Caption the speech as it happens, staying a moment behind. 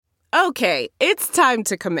Okay, it's time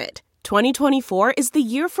to commit. 2024 is the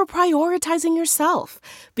year for prioritizing yourself.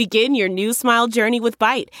 Begin your new smile journey with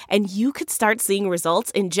Byte, and you could start seeing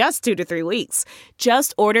results in just 2 to 3 weeks.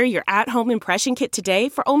 Just order your at-home impression kit today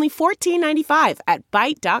for only $14.95 at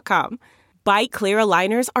Byte.com. Byte Clear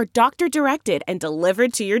aligners are doctor-directed and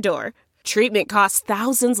delivered to your door. Treatment costs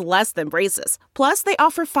thousands less than braces. Plus, they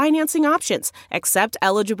offer financing options, accept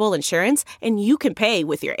eligible insurance, and you can pay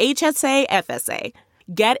with your HSA, FSA.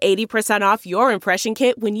 Get 80% off your impression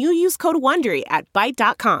kit when you use code WONDERY at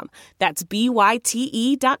Byte.com. That's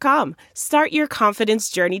BYTE.com. Start your confidence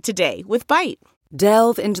journey today with Byte.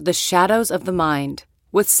 Delve into the shadows of the mind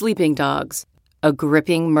with Sleeping Dogs, a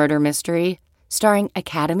gripping murder mystery starring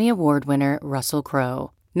Academy Award winner Russell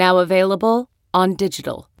Crowe. Now available on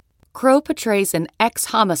digital. Crowe portrays an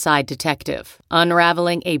ex-homicide detective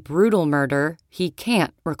unraveling a brutal murder he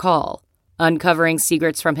can't recall. Uncovering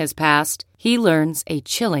secrets from his past, he learns a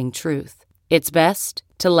chilling truth. It's best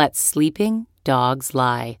to let sleeping dogs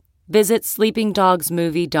lie. Visit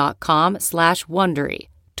sleepingdogsmovie.com/Wondery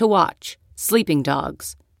to watch Sleeping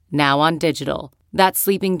Dogs, now on digital. That's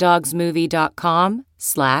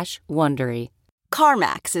sleepingdogsmovie.com/Wondery.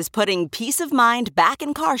 CarMax is putting peace of mind back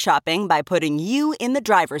in car shopping by putting you in the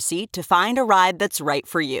driver's seat to find a ride that's right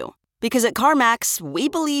for you. Because at CarMax, we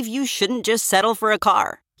believe you shouldn't just settle for a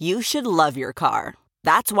car. You should love your car.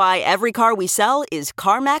 That's why every car we sell is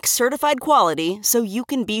CarMax certified quality, so you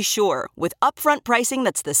can be sure with upfront pricing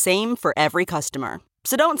that's the same for every customer.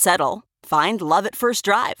 So don't settle. Find love at first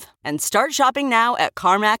drive and start shopping now at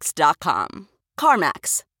CarMax.com.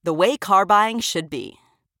 CarMax, the way car buying should be.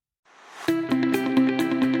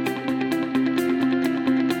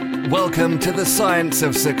 Welcome to the Science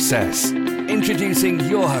of Success. Introducing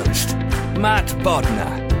your host, Matt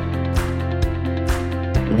Bodnar.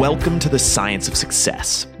 Welcome to the Science of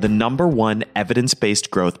Success, the #1 evidence-based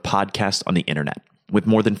growth podcast on the internet, with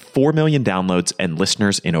more than 4 million downloads and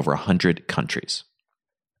listeners in over 100 countries.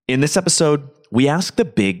 In this episode, we ask the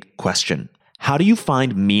big question: how do you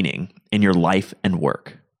find meaning in your life and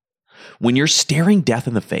work? When you're staring death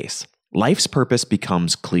in the face, life's purpose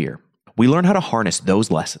becomes clear. We learn how to harness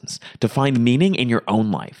those lessons to find meaning in your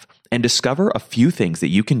own life and discover a few things that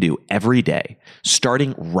you can do every day,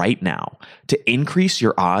 starting right now, to increase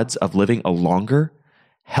your odds of living a longer,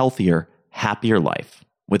 healthier, happier life.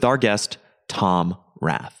 With our guest, Tom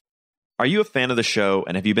Rath. Are you a fan of the show,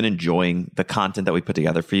 and have you been enjoying the content that we put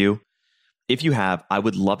together for you? If you have, I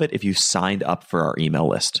would love it if you signed up for our email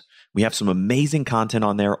list. We have some amazing content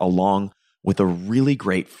on there, along with a really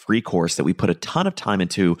great free course that we put a ton of time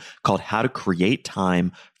into called How to Create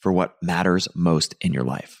Time for What Matters Most in Your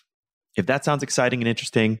Life. If that sounds exciting and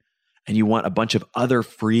interesting, and you want a bunch of other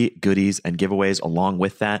free goodies and giveaways along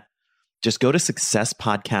with that, just go to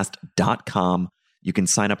successpodcast.com. You can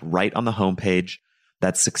sign up right on the homepage.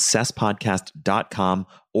 That's successpodcast.com.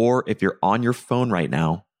 Or if you're on your phone right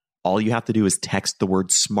now, all you have to do is text the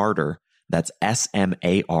word SMARTER, that's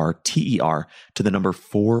SMARTER, to the number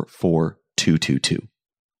 44222.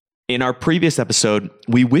 In our previous episode,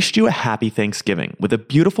 we wished you a happy Thanksgiving with a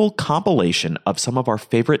beautiful compilation of some of our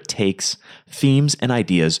favorite takes, themes, and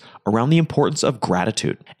ideas around the importance of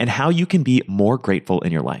gratitude and how you can be more grateful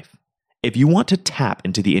in your life. If you want to tap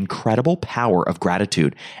into the incredible power of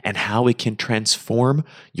gratitude and how it can transform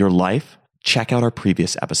your life, check out our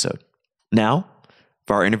previous episode. Now,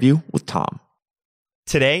 for our interview with Tom.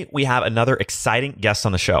 Today, we have another exciting guest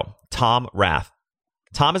on the show, Tom Rath.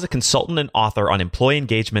 Tom is a consultant and author on employee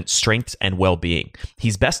engagement, strengths, and well-being.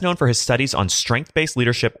 He's best known for his studies on strength-based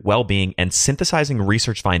leadership, well-being, and synthesizing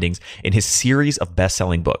research findings in his series of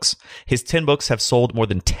best-selling books. His 10 books have sold more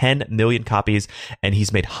than 10 million copies, and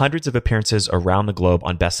he's made hundreds of appearances around the globe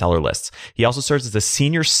on bestseller lists. He also serves as a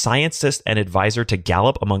senior scientist and advisor to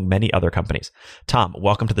Gallup, among many other companies. Tom,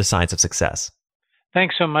 welcome to the Science of Success.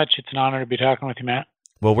 Thanks so much. It's an honor to be talking with you, Matt.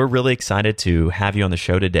 Well, we're really excited to have you on the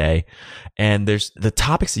show today. And there's the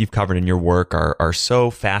topics that you've covered in your work are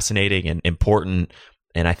so fascinating and important.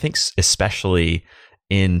 And I think especially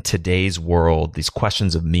in today's world, these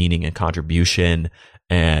questions of meaning and contribution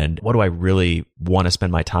and what do I really want to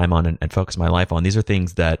spend my time on and focus my life on? These are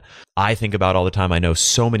things that I think about all the time. I know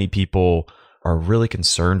so many people are really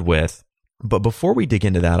concerned with. But before we dig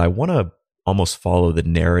into that, I want to almost follow the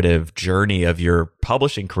narrative journey of your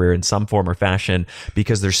publishing career in some form or fashion,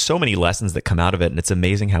 because there's so many lessons that come out of it, and it's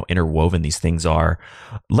amazing how interwoven these things are.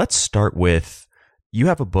 Let's start with, you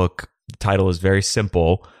have a book, the title is very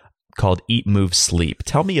simple, called Eat, Move, Sleep.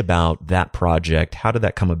 Tell me about that project. How did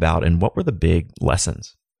that come about, and what were the big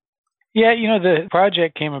lessons? Yeah, the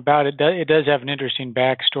project came about. It does have an interesting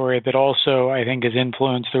backstory that also, I think, has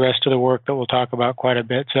influenced the rest of the work that we'll talk about quite a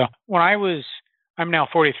bit. So I'm now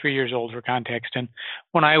 43 years old for context. And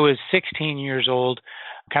when I was 16 years old,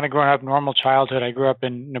 kind of growing up normal childhood, I grew up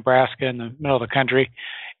in Nebraska in the middle of the country.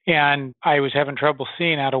 And I was having trouble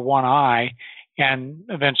seeing out of one eye and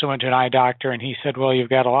eventually went to an eye doctor. And he said, well, you've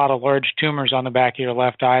got a lot of large tumors on the back of your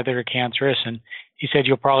left eye that are cancerous. And he said,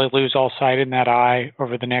 you'll probably lose all sight in that eye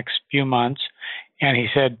over the next few months. And he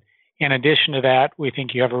said, in addition to that, we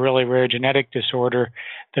think you have a really rare genetic disorder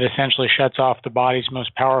that essentially shuts off the body's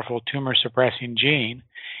most powerful tumor suppressing gene.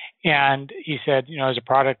 And he said, as a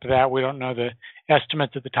product of that, we don't know, the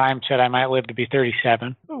estimates at the time said I might live to be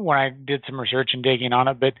 37 when I did some research and digging on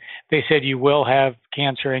it. But they said you will have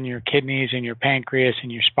cancer in your kidneys and your pancreas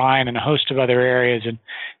and your spine and a host of other areas. And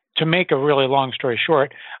to make a really long story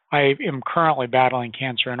short, I am currently battling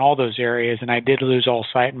cancer in all those areas. And I did lose all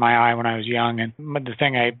sight in my eye when I was young. And the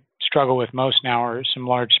thing I struggle with most now are some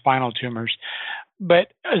large spinal tumors.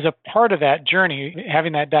 But as a part of that journey,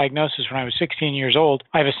 having that diagnosis when I was 16 years old,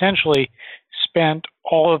 I've essentially spent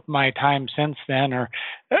all of my time since then, or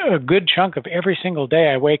a good chunk of every single day,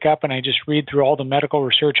 I wake up and I just read through all the medical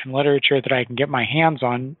research and literature that I can get my hands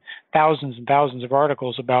on, thousands and thousands of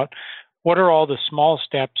articles about what are all the small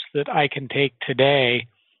steps that I can take today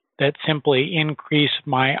that simply increase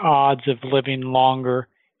my odds of living longer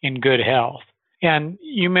in good health. And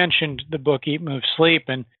you mentioned the book, Eat, Move, Sleep.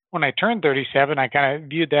 And when I turned 37, I kind of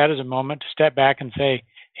viewed that as a moment to step back and say,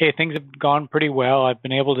 hey, things have gone pretty well. I've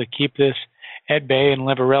been able to keep this at bay and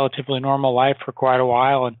live a relatively normal life for quite a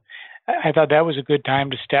while. And I thought that was a good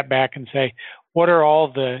time to step back and say, what are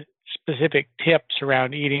all the specific tips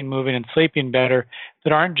around eating, moving, and sleeping better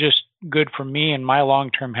that aren't just good for me and my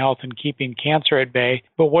long-term health and keeping cancer at bay,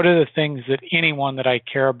 but what are the things that anyone that I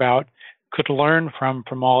care about could learn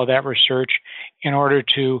from all of that research in order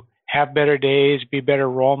to have better days, be better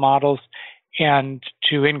role models, and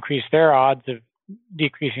to increase their odds of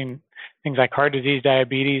decreasing things like heart disease,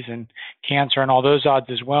 diabetes, and cancer, and all those odds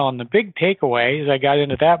as well. And the big takeaway as I got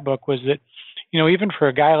into that book was that, even for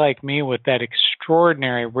a guy like me with that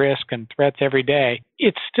extraordinary risk and threats every day,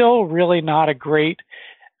 it's still really not a great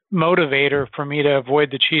motivator for me to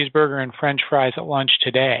avoid the cheeseburger and French fries at lunch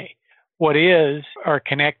today. What are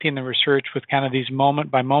connecting the research with kind of these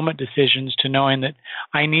moment-by-moment decisions to knowing that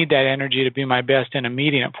I need that energy to be my best in a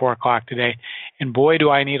meeting at 4 o'clock today. And boy,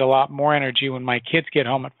 do I need a lot more energy when my kids get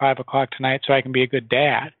home at 5 o'clock tonight so I can be a good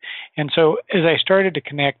dad. And so as I started to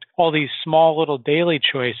connect all these small little daily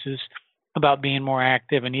choices about being more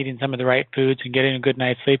active and eating some of the right foods and getting a good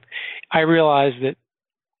night's sleep, I realized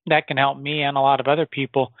that can help me and a lot of other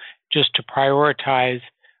people just to prioritize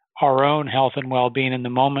our own health and well-being in the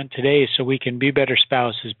moment today so we can be better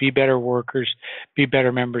spouses, be better workers, be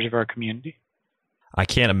better members of our community. I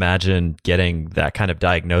can't imagine getting that kind of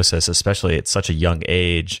diagnosis, especially at such a young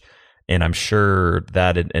age. And I'm sure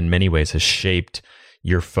that in many ways has shaped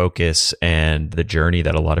your focus and the journey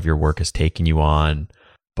that a lot of your work has taken you on.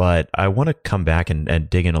 But I want to come back and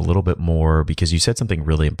dig in a little bit more because you said something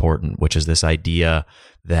really important, which is this idea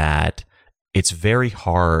that it's very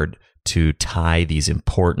hard to tie these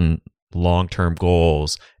important long-term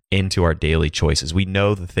goals into our daily choices. We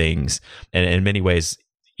know the things, and in many ways,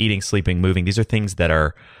 eating, sleeping, moving, these are things that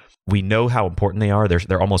we know how important they are.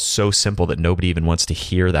 They're almost so simple that nobody even wants to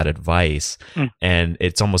hear that advice. And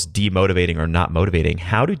it's almost demotivating or not motivating.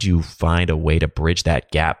 How did you find a way to bridge that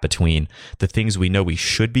gap between the things we know we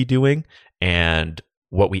should be doing and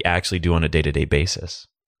what we actually do on a day-to-day basis?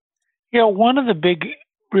 One of the big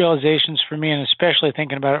realizations for me, and especially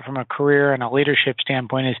thinking about it from a career and a leadership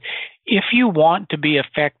standpoint, is if you want to be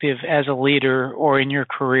effective as a leader or in your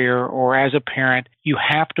career or as a parent, you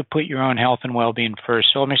have to put your own health and well-being first.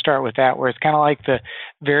 So let me start with that, where it's kind of like the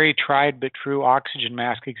very tried but true oxygen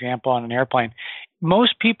mask example on an airplane.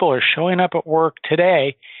 Most people are showing up at work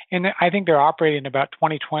today, and I think they're operating about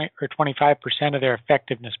 20 or 25% of their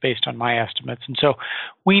effectiveness based on my estimates. And so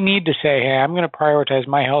we need to say, hey, I'm going to prioritize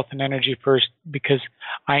my health and energy first because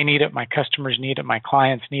I need it, my customers need it, my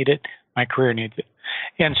clients need it, my career needs it.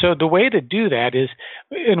 And so the way to do that is,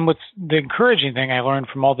 and what's the encouraging thing I learned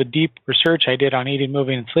from all the deep research I did on eating,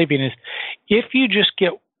 moving, and sleeping is if you just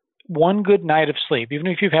get one good night of sleep, even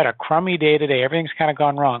if you've had a crummy day today, everything's kind of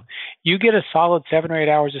gone wrong, you get a solid 7 or 8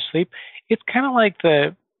 hours of sleep, it's kind of like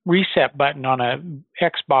the reset button on a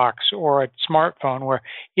Xbox or a smartphone, where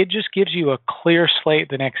it just gives you a clear slate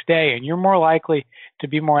the next day, and you're more likely to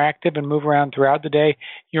be more active and move around throughout the day.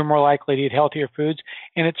 You're more likely to eat healthier foods,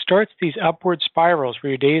 and it starts these upward spirals where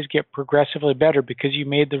your days get progressively better because you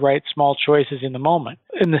made the right small choices in the moment.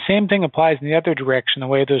 And the same thing applies in the other direction, the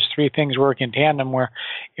way those three things work in tandem, where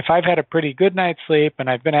if I've had a pretty good night's sleep and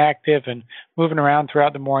I've been active and moving around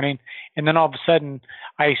throughout the morning, and then all of a sudden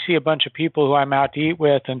I see a bunch of people who I'm out to eat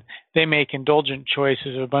with and they make indulgent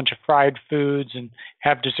choices of a bunch of fried foods and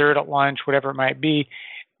have dessert at lunch, whatever it might be,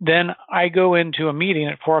 then I go into a meeting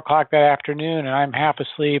at 4 o'clock that afternoon and I'm half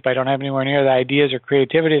asleep. I don't have anywhere near the ideas or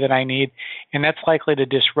creativity that I need, and that's likely to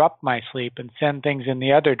disrupt my sleep and send things in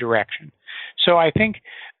the other direction. So I think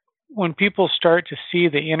when people start to see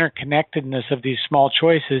the interconnectedness of these small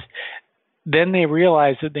choices, then they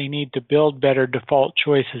realize that they need to build better default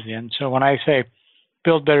choices in. So when I say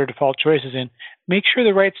build better default choices in, make sure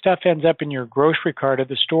the right stuff ends up in your grocery cart at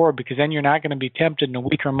the store, because then you're not going to be tempted in a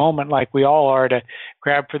weaker moment like we all are to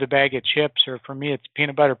grab for the bag of chips, or for me it's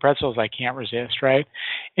peanut butter pretzels I can't resist, right?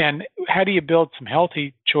 And how do you build some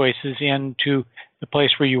healthy choices into the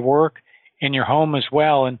place where you work and your home as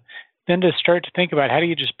well? And then to start to think about how do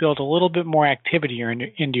you just build a little bit more activity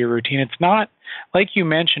into your routine. It's not, like you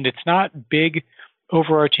mentioned, it's not big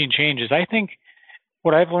overarching changes. I think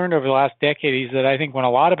what I've learned over the last decade is that I think when a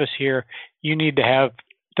lot of us hear you need to have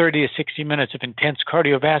 30 to 60 minutes of intense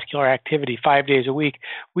cardiovascular activity 5 days a week,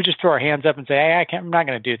 we just throw our hands up and say, hey, I'm not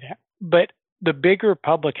going to do that. But the bigger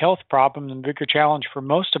public health problem and the bigger challenge for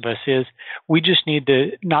most of us is we just need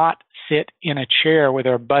to not sit in a chair with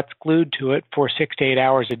our butts glued to it for 6 to 8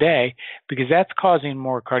 hours a day, because that's causing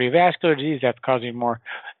more cardiovascular disease, that's causing more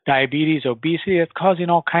diabetes, obesity, that's causing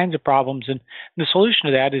all kinds of problems. And the solution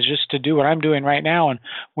to that is just to do what I'm doing right now. And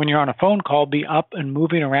when you're on a phone call, be up and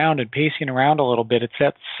moving around and pacing around a little bit. It's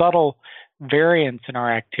that subtle variance in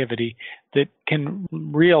our activity that can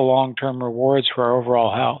real long-term rewards for our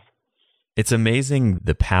overall health. It's amazing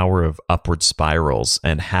the power of upward spirals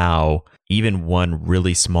and how even one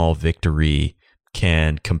really small victory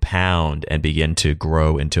can compound and begin to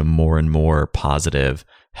grow into more and more positive,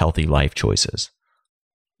 healthy life choices.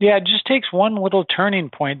 Yeah, it just takes one little turning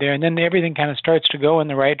point there, and then everything kind of starts to go in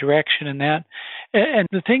the right direction. And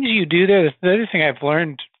the things you do there, the other thing I've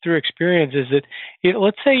learned through experience is that,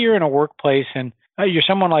 let's say you're in a workplace and you're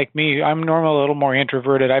someone like me. I'm normally a little more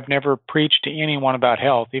introverted. I've never preached to anyone about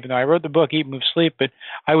health, even though I wrote the book Eat, Move, Sleep, but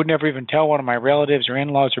I would never even tell one of my relatives or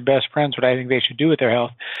in-laws or best friends what I think they should do with their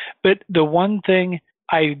health. But the one thing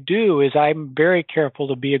I do is I'm very careful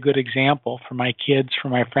to be a good example for my kids, for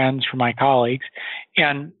my friends, for my colleagues,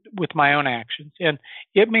 and with my own actions. And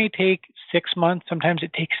it may take 6 months, sometimes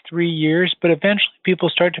it takes 3 years, but eventually people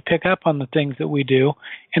start to pick up on the things that we do,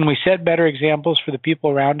 and we set better examples for the people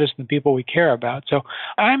around us and the people we care about. So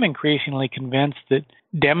I'm increasingly convinced that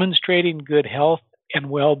demonstrating good health and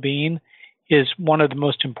well-being is one of the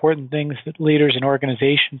most important things that leaders and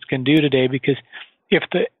organizations can do today, because if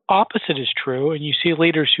the opposite is true, and you see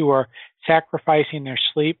leaders who are sacrificing their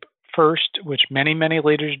sleep first, which many, many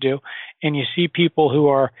leaders do, and you see people who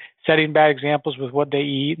are setting bad examples with what they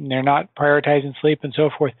eat and they're not prioritizing sleep and so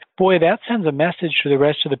forth, boy, that sends a message to the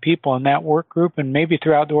rest of the people in that work group and maybe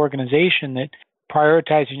throughout the organization that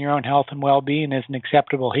prioritizing your own health and well-being isn't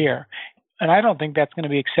acceptable here. And I don't think that's going to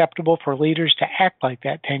be acceptable for leaders to act like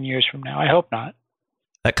that 10 years from now. I hope not.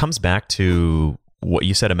 That comes back to what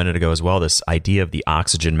you said a minute ago as well, this idea of the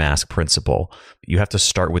oxygen mask principle. You have to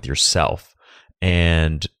start with yourself.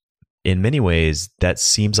 And in many ways, that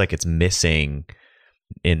seems like it's missing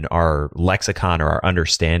in our lexicon or our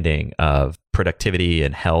understanding of productivity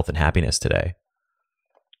and health and happiness today.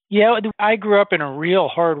 Yeah, I grew up in a real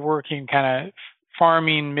hardworking kind of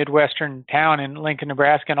farming Midwestern town in Lincoln,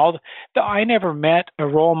 Nebraska, and I never met a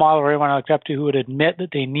role model or anyone I looked up to who would admit that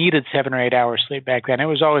they needed 7 or 8 hours sleep back then. It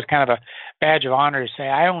was always kind of a badge of honor to say,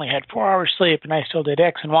 I only had 4 hours sleep and I still did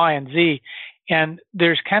X and Y and Z. And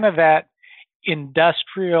there's kind of that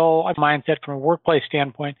industrial mindset from a workplace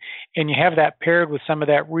standpoint, and you have that paired with some of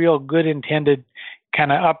that real good intended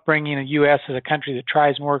kind of upbringing in the U.S. as a country that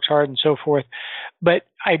tries and works hard and so forth. But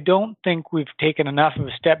I don't think we've taken enough of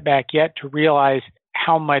a step back yet to realize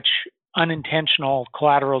how much unintentional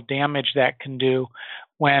collateral damage that can do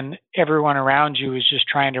when everyone around you is just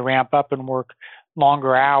trying to ramp up and work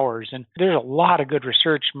longer hours. And there's a lot of good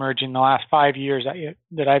research emerging in the last 5 years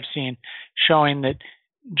that I've seen showing that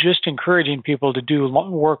just encouraging people to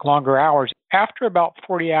work longer hours. After about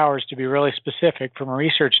 40 hours, to be really specific from a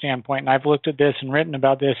research standpoint, and I've looked at this and written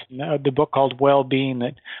about this in the book called Well-Being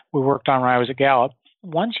that we worked on when I was at Gallup,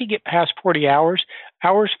 once you get past 40 hours,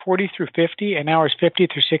 hours 40 through 50 and hours 50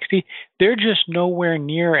 through 60, they're just nowhere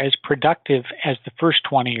near as productive as the first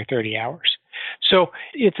 20 or 30 hours. So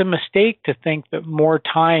it's a mistake to think that more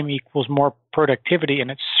time equals more productivity,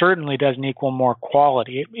 and it certainly doesn't equal more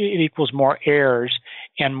quality. It equals more errors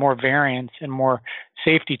and more variance and more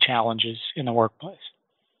safety challenges in the workplace.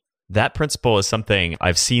 That principle is something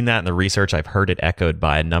I've seen that in the research. I've heard it echoed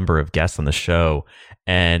by a number of guests on the show.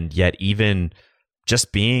 And yet, even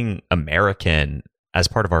just being American as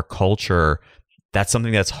part of our culture, that's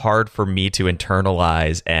something that's hard for me to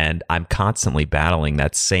internalize. And I'm constantly battling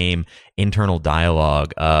that same internal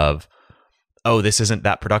dialogue of, oh, this isn't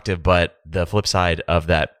that productive, but the flip side of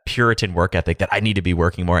that Puritan work ethic that I need to be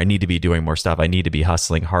working more, I need to be doing more stuff, I need to be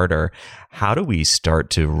hustling harder. How do we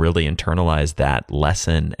start to really internalize that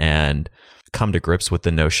lesson and come to grips with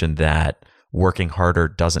the notion that working harder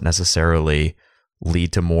doesn't necessarily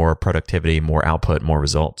lead to more productivity, more output, more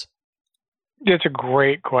results? That's a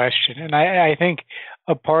great question. And I think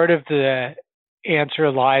a part of the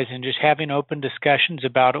answer lies in just having open discussions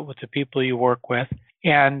about it with the people you work with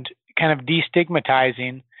and kind of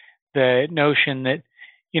destigmatizing the notion that,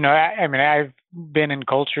 I mean, I've been in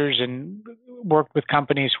cultures and worked with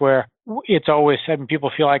companies where it's always,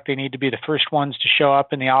 people feel like they need to be the first ones to show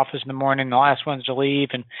up in the office in the morning, the last ones to leave.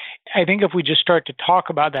 And I think if we just start to talk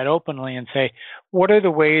about that openly and say, what are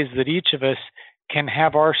the ways that each of us can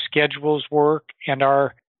have our schedules work and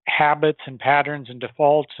our habits and patterns and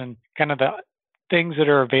defaults and kind of the things that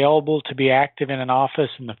are available to be active in an office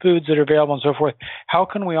and the foods that are available and so forth, how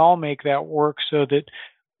can we all make that work so that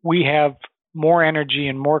we have more energy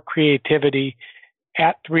and more creativity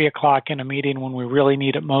at 3:00 in a meeting when we really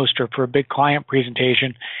need it most or for a big client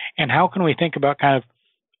presentation? And how can we think about kind of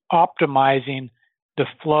optimizing the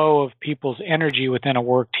flow of people's energy within a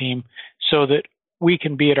work team so that we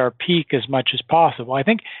can be at our peak as much as possible? I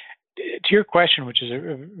think to your question, which is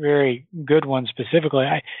a very good one specifically,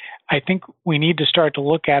 I think we need to start to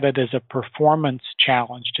look at it as a performance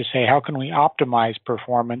challenge to say, how can we optimize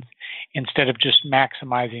performance instead of just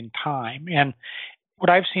maximizing time? And what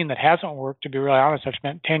I've seen that hasn't worked, to be really honest, I've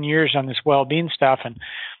spent 10 years on this well-being stuff. And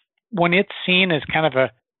when it's seen as kind of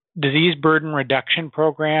a disease burden reduction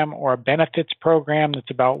program or a benefits program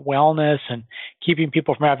that's about wellness and keeping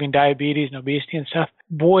people from having diabetes and obesity and stuff,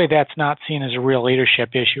 boy, that's not seen as a real leadership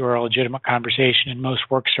issue or a legitimate conversation in most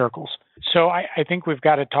work circles. So I think we've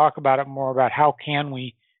got to talk about it more about how can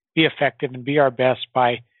we be effective and be our best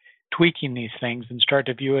by tweaking these things and start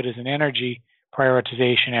to view it as an energy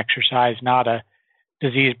prioritization exercise, not a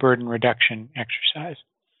disease burden reduction exercise.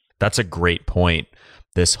 That's a great point.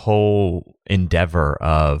 This whole endeavor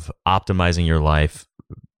of optimizing your life,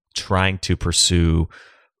 trying to pursue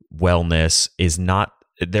wellness is not,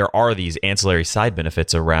 there are these ancillary side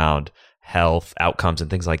benefits around health, outcomes,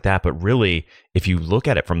 and things like that. But really, if you look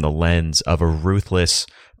at it from the lens of a ruthless,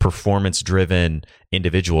 performance-driven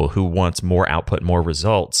individual who wants more output, more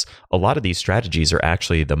results, a lot of these strategies are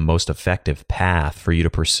actually the most effective path for you to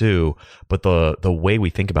pursue. But the way we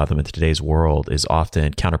think about them in today's world is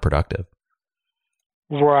often counterproductive.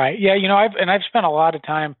 Right. Yeah. I've spent a lot of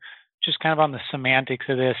time just kind of on the semantics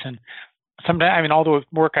of this. And sometimes, all the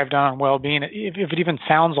work I've done on well-being, if it even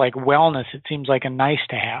sounds like wellness, it seems like a nice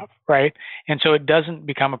to have, right? And so it doesn't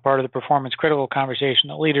become a part of the performance critical conversation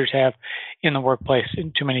that leaders have in the workplace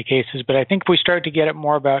in too many cases. But I think if we start to get it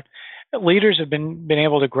more about, leaders have been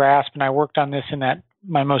able to grasp, and I worked on this in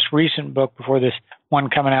my most recent book before this one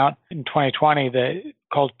coming out in 2020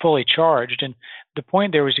 called Fully Charged. And the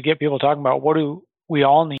point there was to get people talking about what do we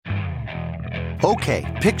all need. Okay,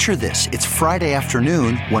 picture this. It's Friday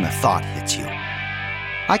afternoon when a thought hits you.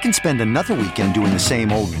 I can spend another weekend doing the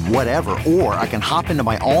same old whatever, or I can hop into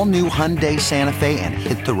my all-new Hyundai Santa Fe and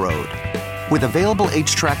hit the road. With available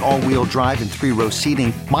H-Track all-wheel drive and 3-row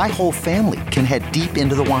seating, my whole family can head deep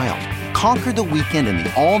into the wild. Conquer the weekend in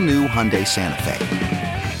the all-new Hyundai Santa Fe.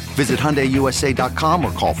 Visit HyundaiUSA.com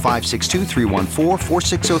or call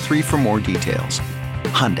 562-314-4603 for more details.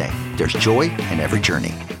 Hyundai, there's joy in every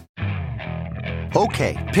journey.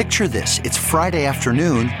 Okay, picture this. It's Friday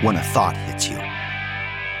afternoon when a thought hits you.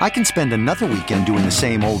 I can spend another weekend doing the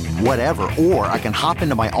same old whatever, or I can hop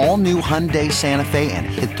into my all-new Hyundai Santa Fe and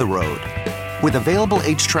hit the road. With available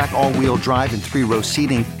H-Track all-wheel drive and 3-row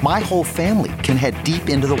seating, my whole family can head deep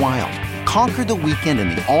into the wild. Conquer the weekend in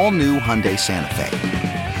the all-new Hyundai Santa Fe.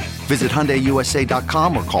 Visit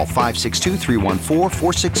HyundaiUSA.com or call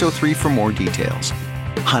 562-314-4603 for more details.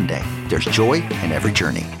 Hyundai, there's joy in every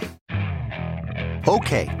journey.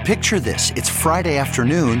 Okay, picture this. It's Friday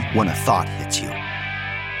afternoon when a thought hits you.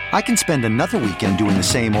 I can spend another weekend doing the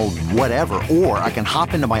same old whatever, or I can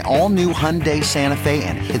hop into my all-new Hyundai Santa Fe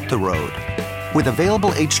and hit the road. With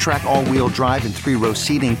available H-Track all-wheel drive and 3-row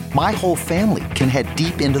seating, my whole family can head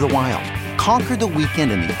deep into the wild. Conquer the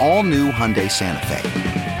weekend in the all-new Hyundai Santa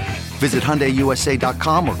Fe. Visit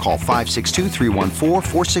HyundaiUSA.com or call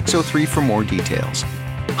 562-314-4603 for more details.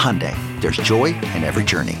 Hyundai, there's joy in every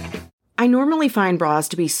journey. I normally find bras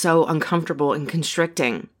to be so uncomfortable and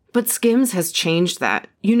constricting, but Skims has changed that.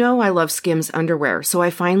 You know I love Skims underwear, so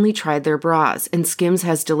I finally tried their bras, and Skims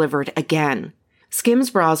has delivered again. Skims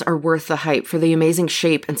bras are worth the hype for the amazing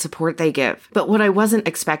shape and support they give, but what I wasn't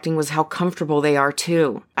expecting was how comfortable they are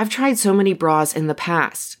too. I've tried so many bras in the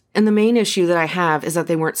past, and the main issue that I have is that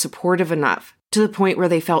they weren't supportive enough, to the point where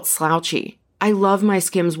they felt slouchy. I love my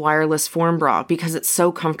Skims wireless form bra because it's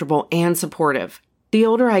so comfortable and supportive. The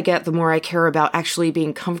older I get, the more I care about actually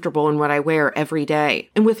being comfortable in what I wear every day.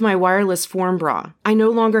 And with my wireless form bra, I no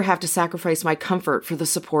longer have to sacrifice my comfort for the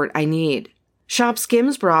support I need. Shop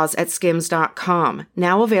Skims bras at skims.com,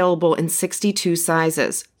 now available in 62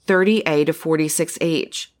 sizes, 30A to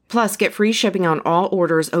 46H. Plus, get free shipping on all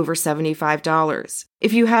orders over $75.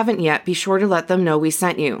 If you haven't yet, be sure to let them know we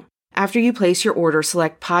sent you. After you place your order,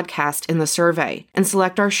 select podcast in the survey and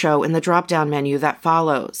select our show in the drop-down menu that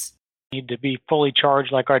follows. Need to be fully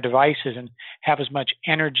charged like our devices and have as much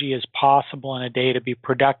energy as possible in a day to be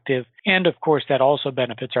productive. And of course, that also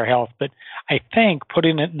benefits our health. But I think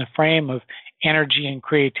putting it in the frame of energy and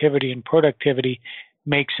creativity and productivity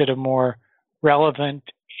makes it a more relevant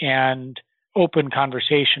and open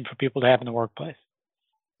conversation for people to have in the workplace.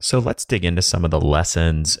 So let's dig into some of the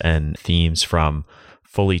lessons and themes from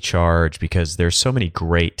Fully Charged, because there's so many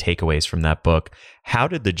great takeaways from that book. How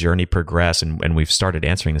did the journey progress? And we've started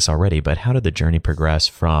answering this already, but how did the journey progress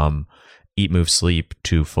from Eat, Move, Sleep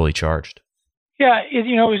to Fully Charged? Yeah,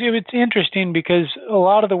 it's interesting because a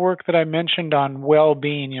lot of the work that I mentioned on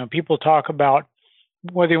well-being, people talk about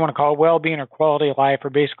whether you want to call it well-being or quality of life, or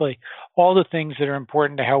basically all the things that are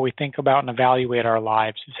important to how we think about and evaluate our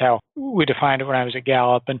lives is how we defined it when I was at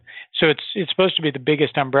Gallup. And so it's supposed to be the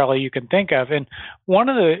biggest umbrella you can think of. And one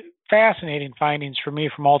of the fascinating findings for me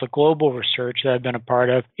from all the global research that I've been a part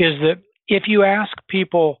of is that if you ask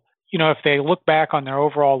people, if they look back on their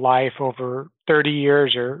overall life over 30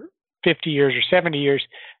 years or 50 years or 70 years,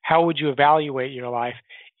 how would you evaluate your life?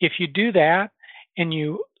 If you do that and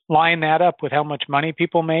you line that up with how much money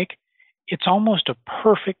people make, it's almost a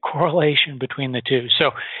perfect correlation between the two.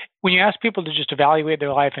 So when you ask people to just evaluate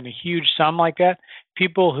their life in a huge sum like that,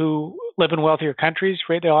 people who live in wealthier countries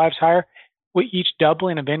rate their lives higher. Each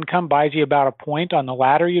doubling of income buys you about a point on the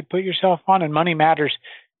ladder you'd put yourself on, and money matters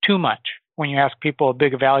too much when you ask people a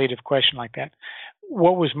big evaluative question like that.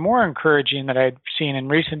 What was more encouraging that I'd seen in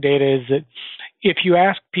recent data is that if you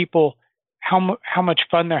ask people how much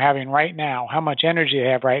fun they're having right now, how much energy they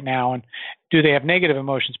have right now, and do they have negative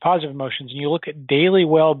emotions, positive emotions, and you look at daily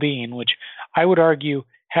well-being, which I would argue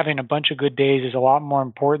having a bunch of good days is a lot more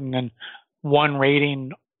important than one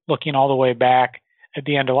rating looking all the way back at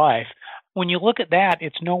the end of life. When you look at that,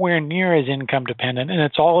 it's nowhere near as income dependent, and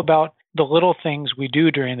it's all about the little things we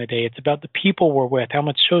do during the day. It's about the people we're with, how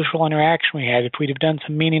much social interaction we had, if we'd have done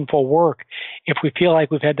some meaningful work, if we feel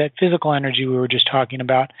like we've had that physical energy we were just talking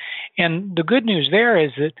about. And the good news there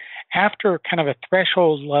is that after kind of a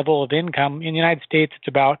threshold level of income, in the United States, it's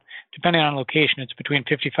about, depending on location, it's between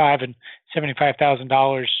 $55,000 and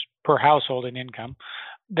 $75,000 per household in income.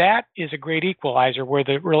 That is a great equalizer where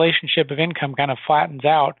the relationship of income kind of flattens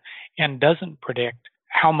out and doesn't predict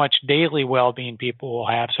how much daily well-being people will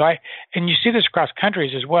have. And you see this across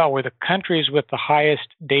countries as well, where the countries with the highest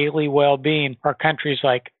daily well-being are countries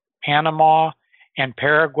like Panama and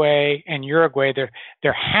Paraguay and Uruguay.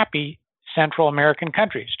 They're happy Central American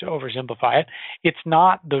countries, to oversimplify it. It's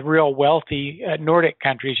not the real wealthy Nordic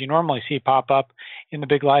countries you normally see pop up in the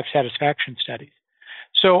big life satisfaction studies.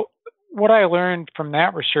 So what I learned from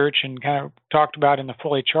that research and kind of talked about in the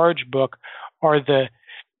Fully Charged book are the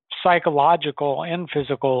psychological and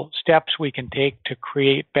physical steps we can take to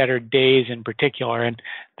create better days in particular. And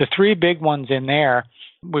the three big ones in there,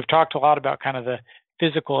 we've talked a lot about kind of the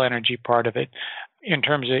physical energy part of it in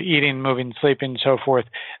terms of eating, moving, sleeping, and so forth.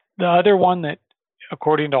 The other one that,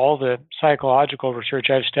 according to all the psychological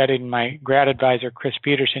research I've studied, and my grad advisor, Chris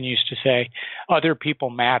Peterson, used to say, other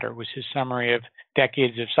people matter, was his summary of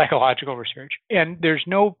decades of psychological research. And there's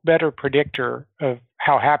no better predictor of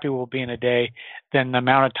how happy we'll be in a day than the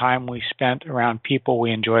amount of time we spent around people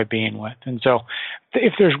we enjoy being with. And so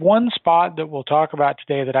if there's one spot that we'll talk about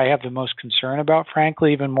today that I have the most concern about,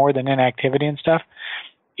 frankly, even more than inactivity and stuff,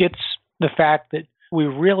 it's the fact that we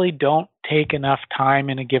really don't take enough time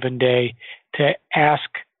in a given day to ask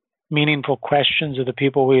meaningful questions of the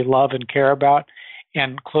people we love and care about,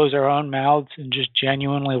 and close our own mouths and just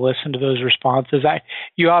genuinely listen to those responses.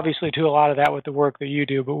 You obviously do a lot of that with the work that you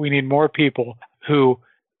do, but we need more people who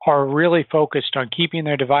are really focused on keeping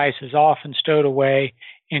their devices off and stowed away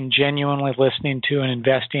and genuinely listening to and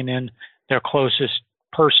investing in their closest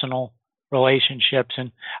personal relationships. And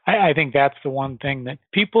I think that's the one thing that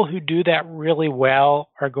people who do that really well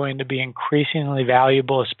are going to be increasingly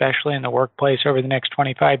valuable, especially in the workplace over the next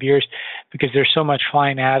 25 years, because there's so much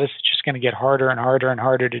flying at us. It's just going to get harder and harder and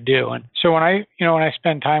harder to do. And so when I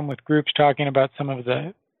spend time with groups talking about some of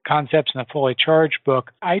the concepts in the Fully Charged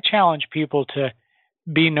book, I challenge people to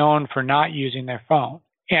be known for not using their phone.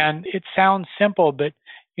 And it sounds simple, but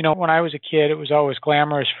when I was a kid, it was always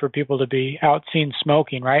glamorous for people to be out seen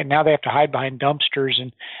smoking, right? And now they have to hide behind dumpsters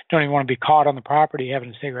and don't even want to be caught on the property having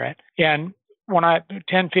a cigarette. And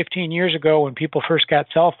 10, 15 years ago, when people first got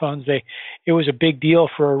cell phones, it was a big deal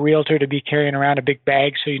for a realtor to be carrying around a big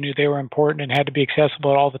bag so you knew they were important and had to be accessible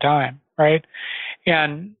all the time, right?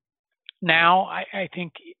 And now I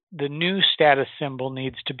think the new status symbol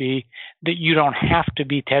needs to be that you don't have to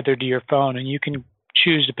be tethered to your phone and you can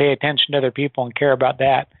choose to pay attention to other people and care about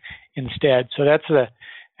that instead. So that's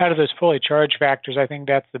out of those fully charged factors, I think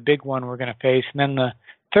that's the big one we're going to face. And then the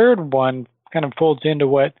third one kind of folds into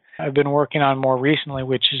what I've been working on more recently,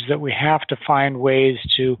 which is that we have to find ways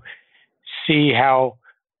to see how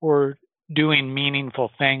we're doing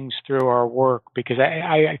meaningful things through our work, because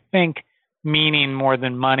I think meaning more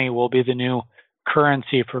than money will be the new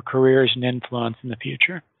currency for careers and influence in the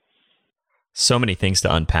future. So many things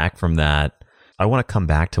to unpack from that. I want to come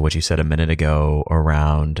back to what you said a minute ago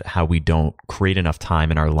around how we don't create enough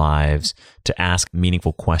time in our lives to ask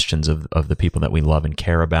meaningful questions of the people that we love and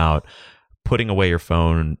care about. Putting away your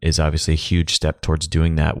phone is obviously a huge step towards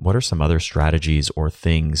doing that. What are some other strategies or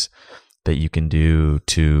things that you can do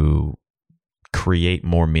to create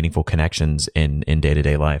more meaningful connections in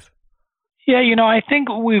day-to-day life? Yeah, I think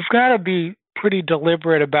we've got to be pretty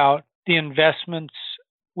deliberate about the investments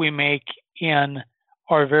we make in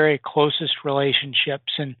our very closest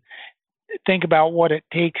relationships and think about what it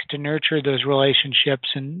takes to nurture those relationships.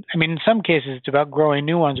 And I mean, in some cases, it's about growing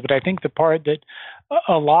new ones, but I think the part that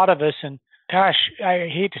a lot of us, and gosh, I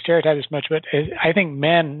hate to stereotype this much, but I think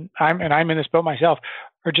men, I'm in this boat myself,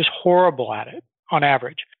 are just horrible at it on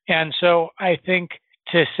average. And so I think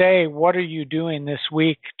to say, what are you doing this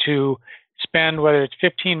week to spend, whether it's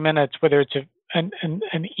 15 minutes, whether it's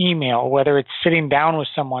an email, whether it's sitting down with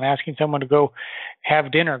someone, asking someone to go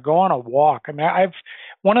have dinner, go on a walk. I mean,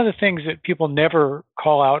 one of the things that people never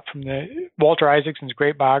call out from the Walter Isaacson's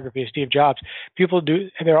great biography of Steve Jobs, people do,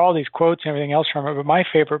 there are all these quotes and everything else from it, but my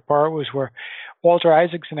favorite part was where Walter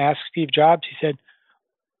Isaacson asked Steve Jobs, he said,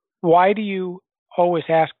 why do you always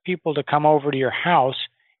ask people to come over to your house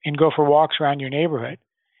and go for walks around your neighborhood?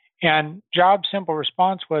 And Jobs' simple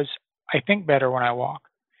response was, I think better when I walk.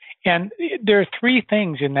 And there are three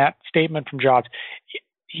things in that statement from Jobs.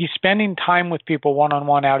 He's spending time with people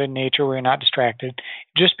one-on-one out in nature where you're not distracted.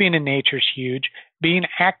 Just being in nature is huge. Being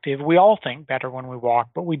active, we all think better when we walk,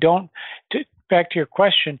 but we don't. Back to your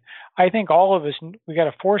question, I think all of us, we got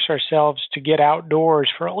to force ourselves to get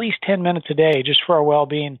outdoors for at least 10 minutes a day just for our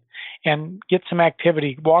well-being and get some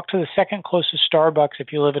activity. Walk to the second closest Starbucks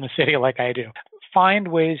if you live in a city like I do. Find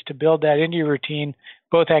ways to build that into your routine,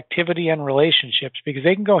 both activity and relationships, because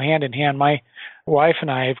they can go hand in hand. My wife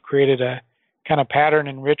and I have created a kind of pattern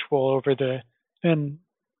and ritual over been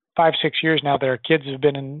 5-6 years now that our kids have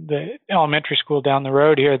been in the elementary school down the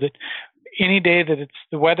road here, that any day that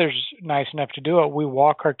the weather's nice enough to do it, we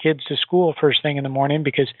walk our kids to school first thing in the morning,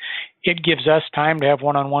 because it gives us time to have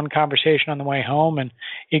one-on-one conversation on the way home, and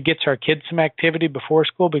it gets our kids some activity before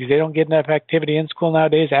school because they don't get enough activity in school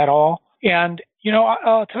nowadays at all. And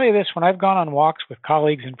I'll tell you this, when I've gone on walks with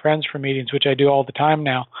colleagues and friends for meetings, which I do all the time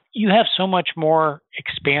now, you have so much more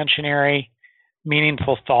expansionary,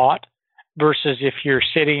 meaningful thought versus if you're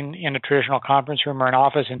sitting in a traditional conference room or an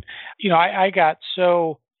office. And, I got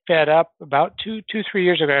so fed up about 3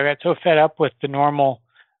 years ago, I got so fed up with the normal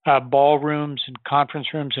ballrooms and conference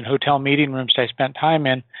rooms and hotel meeting rooms that I spent time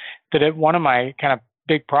in, that one of my kind of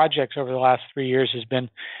big projects over the last 3 years has been,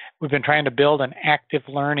 we've been trying to build an active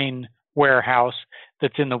learning warehouse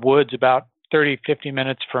that's in the woods about 30, 50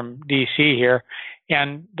 minutes from DC here.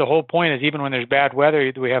 And the whole point is, even when there's bad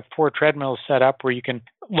weather, we have 4 treadmills set up where you can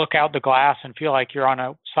look out the glass and feel like you're on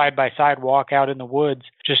a side-by-side walk out in the woods,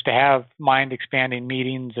 just to have mind-expanding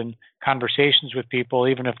meetings and conversations with people,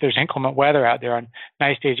 even if there's inclement weather out there. On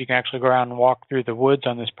nice days, you can actually go around and walk through the woods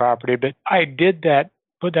on this property. But I did that,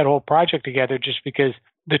 put that whole project together just because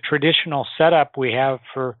the traditional setup we have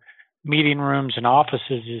for meeting rooms and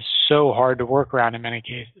offices is so hard to work around in many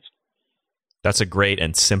cases. That's a great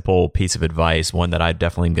and simple piece of advice, one that I'm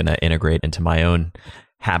definitely going to integrate into my own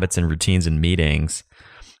habits and routines and meetings.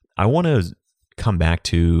 I want to come back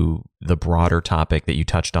to the broader topic that you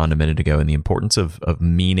touched on a minute ago and the importance of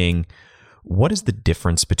meaning. What is the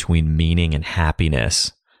difference between meaning and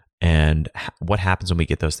happiness, and what happens when we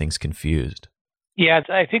get those things confused? Yeah,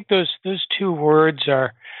 I think those two words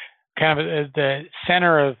are kind of the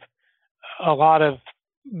center of a lot of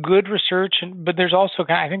good research, but there's also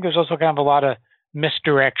I think there's also kind of a lot of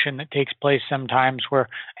misdirection that takes place sometimes. Where,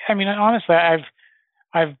 I mean, honestly,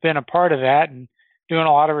 I've been a part of that and doing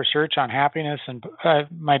a lot of research on happiness, and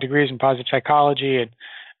my degrees in positive psychology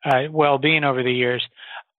and well-being over the years,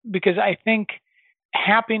 because I think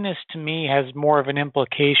happiness to me has more of an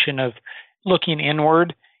implication of looking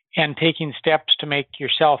inward and taking steps to make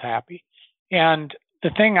yourself happy. And the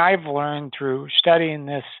thing I've learned through studying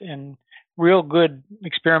this in real good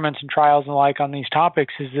experiments and trials and the like on these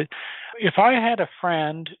topics is that if I had a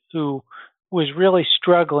friend who was really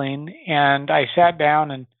struggling and I sat down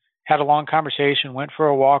and had a long conversation, went for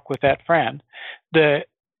a walk with that friend, the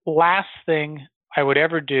last thing I would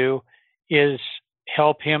ever do is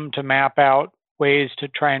help him to map out ways to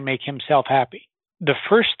try and make himself happy. The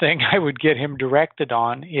first thing I would get him directed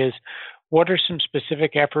on is what are some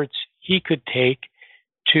specific efforts he could take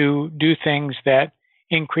to do things that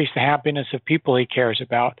increase the happiness of people he cares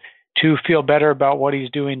about, to feel better about what he's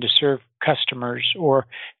doing to serve customers, or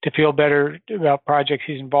to feel better about projects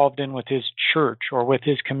he's involved in with his church or with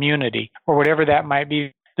his community, or whatever that might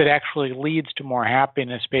be that actually leads to more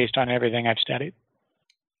happiness based on everything I've studied.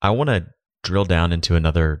 I want to drill down into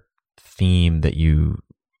another theme that you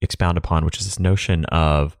expound upon, which is this notion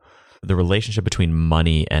of the relationship between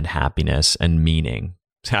money and happiness and meaning.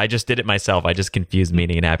 I just did it myself. I just confused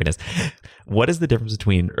meaning and happiness. What is the difference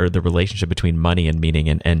between, or the relationship between money and meaning?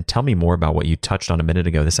 And tell me more about what you touched on a minute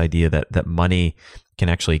ago, this idea that money can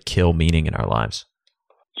actually kill meaning in our lives.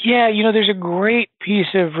 Yeah, there's a great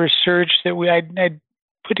piece of research that I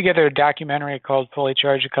put together a documentary called Fully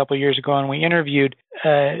Charged a couple of years ago, and we interviewed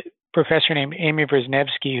a professor named Amy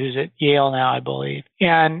Wrzesniewski, who's at Yale now, I believe.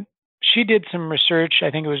 And she did some research,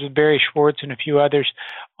 I think it was with Barry Schwartz and a few others,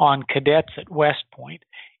 on cadets at West Point.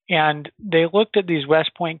 And they looked at these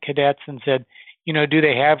West Point cadets and said, do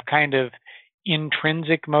they have kind of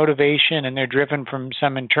intrinsic motivation and they're driven from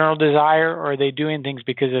some internal desire, or are they doing things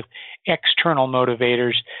because of external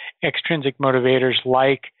motivators, extrinsic motivators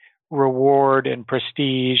like reward and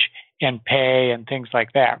prestige and pay and things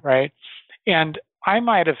like that, right? And I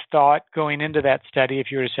might have thought going into that study,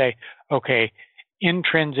 if you were to say, okay,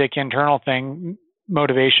 intrinsic internal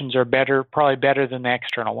motivations are probably better than the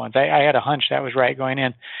external ones. I had a hunch that was right going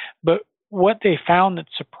in. But what they found that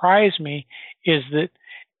surprised me is that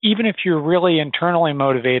even if you're really internally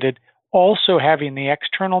motivated, also having the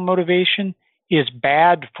external motivation is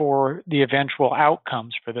bad for the eventual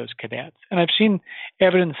outcomes for those cadets. And I've seen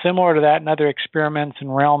evidence similar to that in other experiments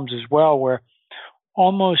and realms as well, where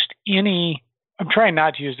almost any, I'm trying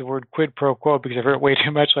not to use the word quid pro quo because I've heard it way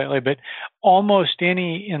too much lately, but almost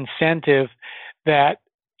any incentive that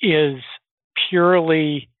is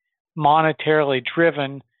purely monetarily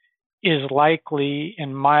driven is likely,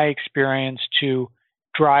 in my experience, to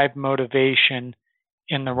drive motivation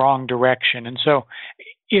in the wrong direction. And so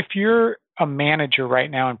if you're a manager right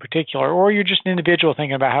now in particular, or you're just an individual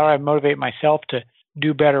thinking about how do I motivate myself to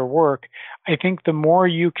do better work, I think the more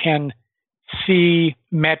you can see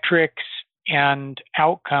metrics and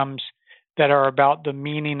outcomes that are about the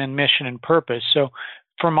meaning and mission and purpose. So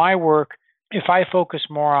for my work, if I focus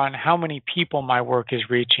more on how many people my work is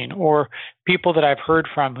reaching, or people that I've heard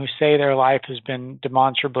from who say their life has been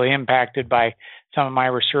demonstrably impacted by some of my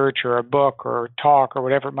research or a book or a talk or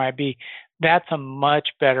whatever it might be, that's a much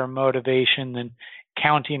better motivation than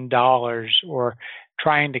counting dollars or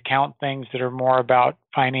trying to count things that are more about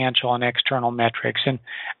financial and external metrics. And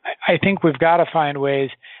I think we've got to find ways,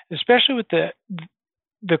 especially with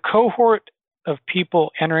the cohort of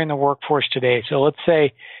people entering the workforce today. So let's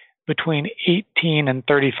say between 18 and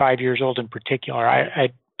 35 years old in particular, I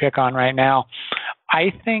pick on right now.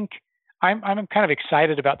 I think I'm kind of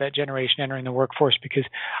excited about that generation entering the workforce because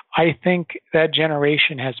I think that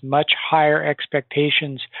generation has much higher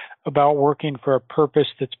expectations about working for a purpose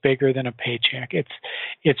that's bigger than a paycheck.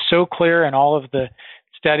 It's so clear in all of the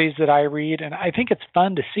studies that I read, and I think it's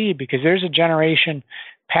fun to see because there's a generation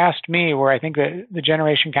past me where I think that the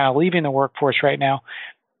generation kind of leaving the workforce right now,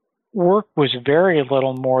 work was very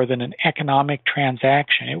little more than an economic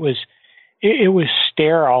transaction. It was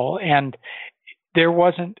sterile, and there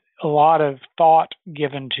wasn't a lot of thought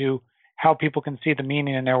given to how people can see the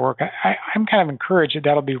meaning in their work. I'm kind of encouraged that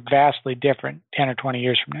that'll be vastly different 10 or 20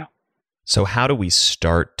 years from now. So how do we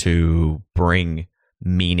start to bring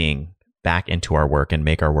meaning back into our work and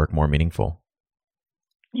make our work more meaningful?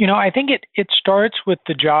 I think it starts with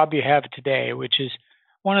the job you have today, which is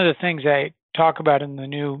one of the things I talk about in the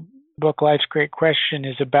new book, Life's Great Question,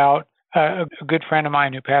 is about a good friend of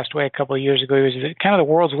mine who passed away a couple of years ago. He was kind of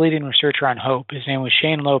the world's leading researcher on hope. His name was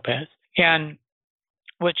Shane Lopez. And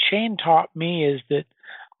what Shane taught me is that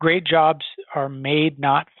great jobs are made,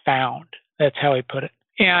 not found. That's how he put it.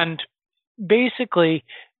 And basically,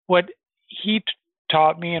 what he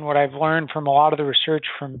taught me and what I've learned from a lot of the research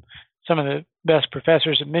from some of the best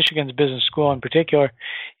professors at Michigan's Business School in particular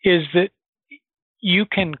is that you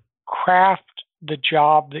can craft the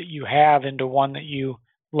job that you have into one that you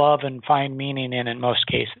love and find meaning in most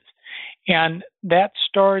cases. And that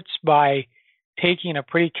starts by taking a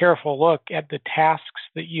pretty careful look at the tasks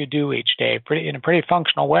that you do each day in a pretty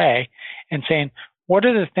functional way and saying, what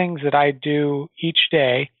are the things that I do each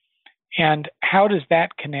day, and how does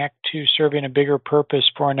that connect to serving a bigger purpose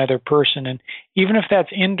for another person? And even if that's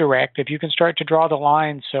indirect, if you can start to draw the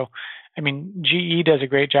lines. So, GE does a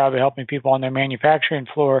great job of helping people on their manufacturing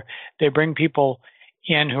floor. They bring people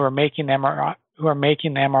in who are making the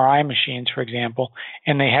MRI machines, for example,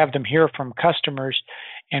 and they have them hear from customers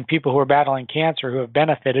and people who are battling cancer who have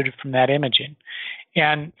benefited from that imaging.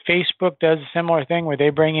 And Facebook does a similar thing where they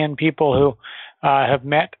bring in people who have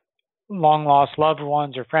met long-lost loved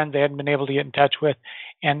ones or friends they hadn't been able to get in touch with,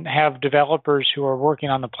 and have developers who are working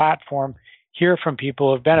on the platform hear from people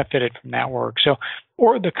who have benefited from that work. So,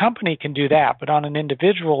 or the company can do that, but on an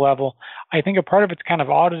individual level, I think a part of it's kind of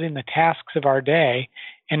auditing the tasks of our day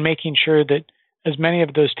and making sure that as many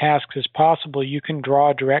of those tasks as possible, you can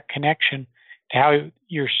draw a direct connection to how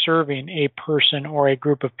you're serving a person or a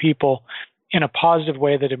group of people in a positive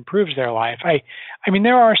way that improves their life.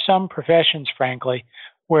 There are some professions, frankly,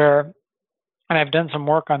 where, and I've done some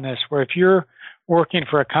work on this, where if you're working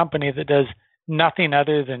for a company that does nothing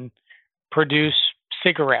other than produce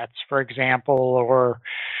cigarettes, for example, or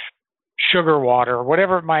sugar water, or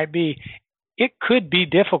whatever it might be, it could be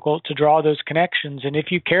difficult to draw those connections. And if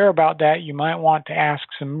you care about that, you might want to ask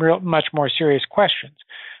some much more serious questions.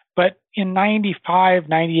 But in 95,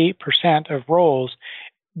 98% of roles,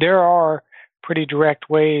 there are pretty direct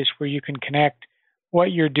ways where you can connect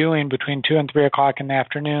what you're doing between 2 and 3 o'clock in the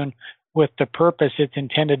afternoon with the purpose it's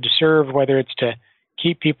intended to serve, whether it's to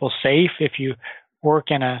keep people safe if you work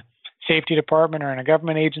in a safety department or in a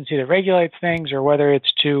government agency that regulates things, or whether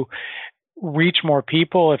it's to reach more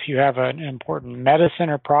people if you have an important medicine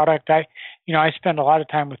or product. I spend a lot of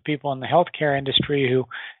time with people in the healthcare industry who,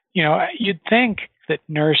 you'd think that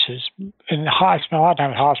nurses, and I spend a lot of time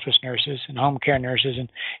with hospice nurses and home care nurses, and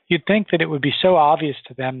you'd think that it would be so obvious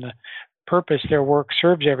to them the purpose their work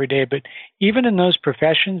serves every day. But even in those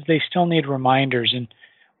professions, they still need reminders. And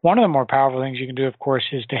one of the more powerful things you can do, of course,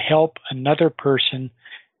 is to help another person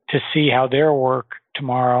to see how their work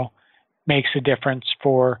tomorrow makes a difference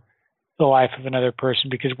for the life of another person,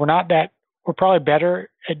 because we're probably better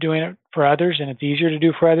at doing it for others, and it's easier to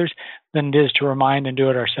do for others than it is to remind and do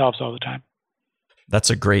it ourselves all the time. That's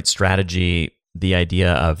a great strategy. The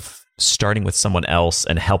idea of starting with someone else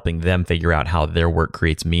and helping them figure out how their work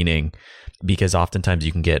creates meaning, because oftentimes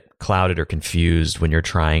you can get clouded or confused when you're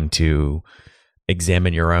trying to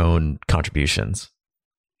examine your own contributions.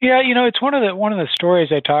 Yeah, it's one of the stories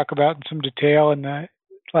I talk about in some detail in the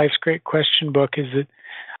Life's Great Question book is that,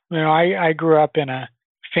 I grew up in a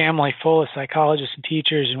family full of psychologists and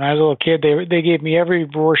teachers, and when I was a little kid, they gave me every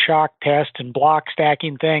Rorschach test and block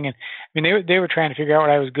stacking thing, and they were trying to figure out what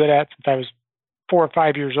I was good at since I was 4 or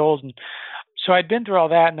 5 years old, and so I'd been through all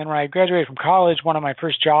that. And then when I graduated from college, one of my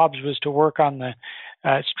first jobs was to work on the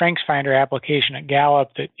StrengthsFinder application at Gallup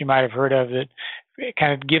that you might have heard of, that it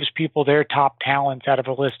kind of gives people their top talents out of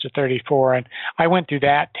a list of 34. And I went through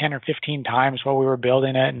that 10 or 15 times while we were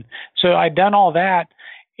building it. And so I'd done all that.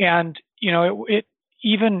 And, it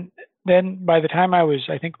even then, by the time I was,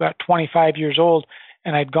 I think, about 25 years old,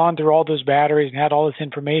 and I'd gone through all those batteries and had all this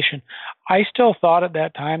information, I still thought at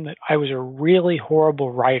that time that I was a really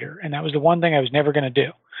horrible writer. And that was the one thing I was never going to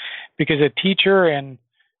do, because a teacher and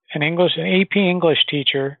an AP English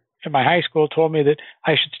teacher at my high school told me that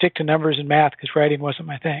I should stick to numbers and math because writing wasn't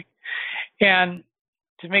my thing. And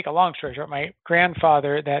to make a long story short, my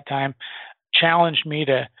grandfather at that time challenged me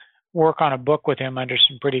to work on a book with him under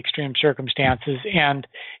some pretty extreme circumstances. And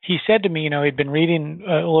he said to me, he'd been reading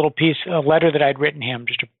a letter that I'd written him,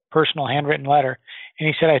 just a personal handwritten letter. And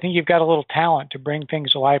he said, I think you've got a little talent to bring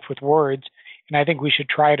things to life with words, and I think we should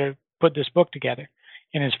try to put this book together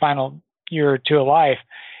in his final year or two of life.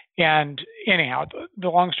 And anyhow, the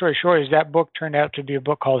long story short is that book turned out to be a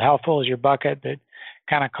book called How Full Is Your Bucket, that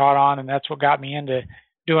kind of caught on, and that's what got me into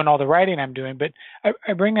doing all the writing I'm doing. But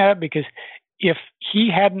I bring that up because if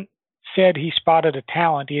he hadn't said he spotted a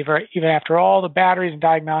talent, even after all the batteries and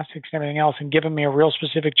diagnostics and everything else, and given me a real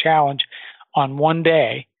specific challenge on one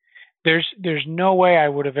day, there's no way I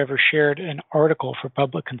would have ever shared an article for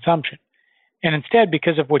public consumption. And instead,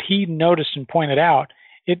 because of what he noticed and pointed out,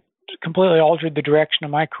 it completely altered the direction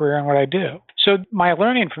of my career and what I do. So my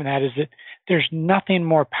learning from that is that there's nothing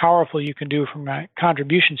more powerful you can do from a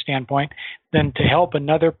contribution standpoint than to help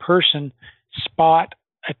another person spot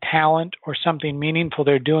a talent or something meaningful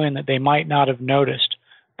they're doing that they might not have noticed.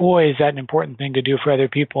 Boy, is that an important thing to do for other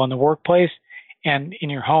people in the workplace and in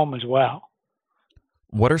your home as well.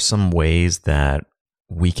 What are some ways that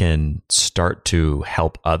we can start to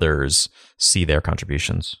help others see their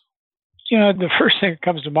contributions? The first thing that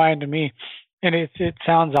comes to mind to me, and it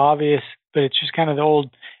sounds obvious, but it's just kind of the old,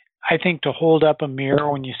 I think, to hold up a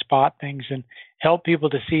mirror when you spot things and help people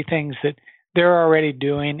to see things that they're already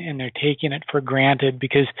doing and they're taking it for granted,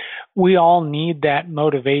 because we all need that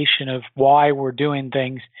motivation of why we're doing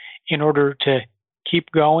things in order to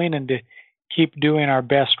keep going and to keep doing our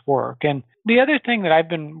best work. And the other thing that I've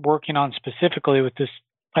been working on specifically with this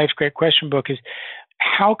Life's Great Question book is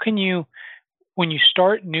how can you, when you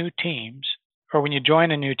start new teams or when you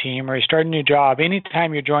join a new team or you start a new job,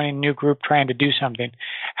 anytime you're joining a new group trying to do something,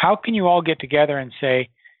 how can you all get together and say,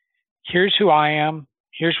 here's who I am,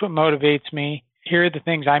 here's what motivates me, here are the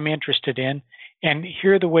things I'm interested in, and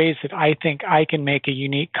here are the ways that I think I can make a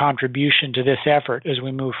unique contribution to this effort as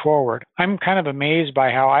we move forward. I'm kind of amazed by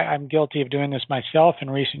how I'm guilty of doing this myself in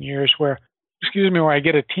recent years where I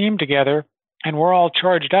get a team together and we're all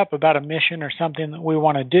charged up about a mission or something that we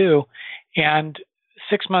want to do. And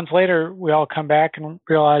 6 months later, we all come back and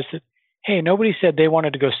realize that, hey, nobody said they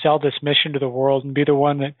wanted to go sell this mission to the world and be the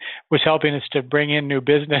one that was helping us to bring in new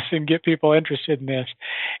business and get people interested in this.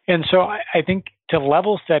 And so I think to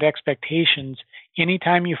level set expectations,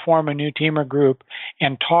 anytime you form a new team or group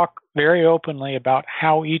and talk very openly about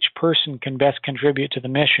how each person can best contribute to the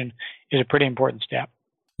mission is a pretty important step.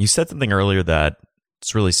 You said something earlier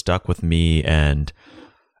that's really stuck with me and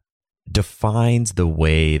defines the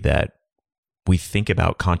way that we think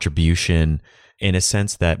about contribution in a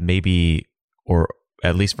sense that maybe, or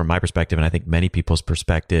at least from my perspective, and I think many people's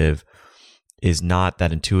perspective, is not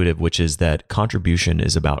that intuitive, which is that contribution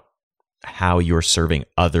is about how you're serving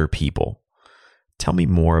other people. Tell me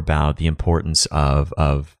more about the importance of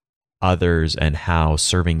others and how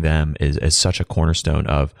serving them is such a cornerstone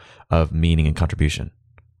of meaning and contribution.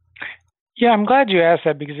 Yeah, I'm glad you asked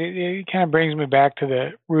that because it kind of brings me back to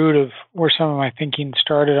the root of where some of my thinking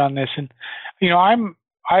started on this. And,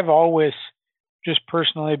 I've always just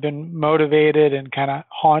personally been motivated and kind of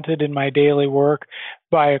haunted in my daily work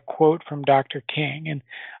by a quote from Dr. King.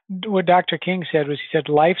 And what Dr. King said was, he said,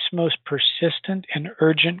 life's most persistent and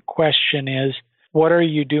urgent question is, what are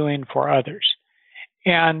you doing for others?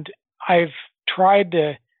 And I've tried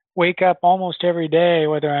to wake up almost every day,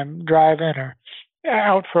 whether I'm driving or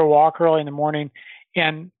out for a walk early in the morning,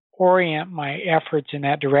 and orient my efforts in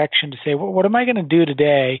that direction to say, well, what am I going to do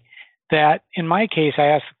today that, in my case, I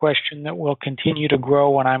ask the question that will continue to grow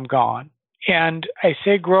when I'm gone? And I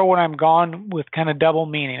say grow when I'm gone with kind of double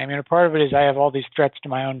meaning. I mean, a part of it is I have all these threats to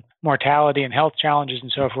my own mortality and health challenges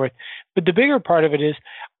and so forth. But the bigger part of it is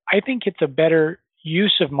I think it's a better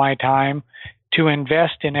use of my time to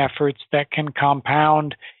invest in efforts that can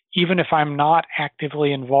compound even if I'm not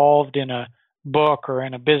actively involved in a book or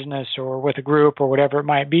in a business or with a group or whatever it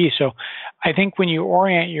might be. So I think when you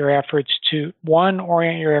orient your efforts to, one,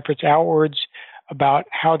 orient your efforts outwards about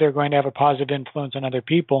how they're going to have a positive influence on other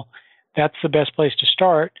people, that's the best place to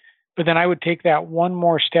start. But then I would take that one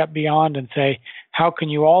more step beyond and say, how can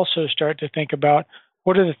you also start to think about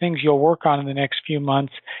what are the things you'll work on in the next few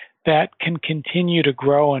months that can continue to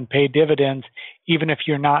grow and pay dividends, even if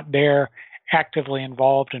you're not there actively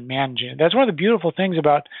involved in managing it. That's one of the beautiful things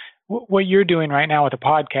about what you're doing right now with a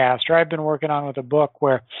podcast, or I've been working on with a book,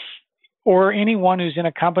 or anyone who's in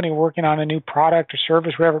a company working on a new product or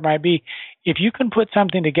service, whatever it might be, if you can put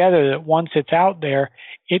something together that once it's out there,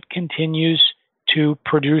 it continues to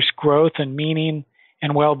produce growth and meaning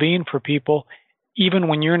and well-being for people, even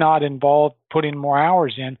when you're not involved putting more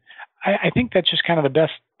hours in. I think that's just kind of the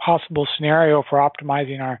best possible scenario for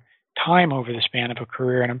optimizing our time over the span of a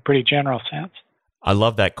career in a pretty general sense. I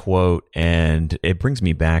love that quote, and it brings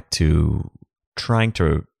me back to trying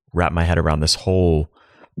to wrap my head around this whole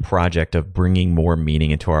project of bringing more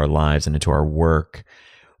meaning into our lives and into our work.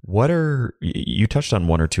 You touched on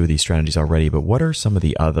one or two of these strategies already, but what are some of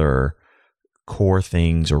the other core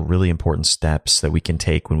things or really important steps that we can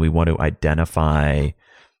take when we want to identify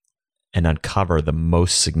and uncover the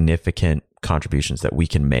most significant contributions that we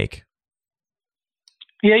can make?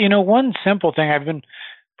 Yeah, one simple thing, I've been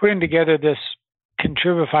putting together this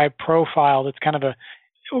Contribify profile that's kind of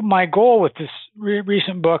my goal with this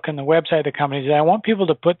recent book and the website of the company is that I want people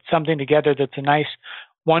to put something together that's a nice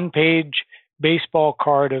one-page baseball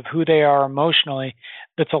card of who they are emotionally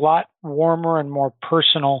that's a lot warmer and more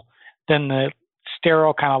personal than the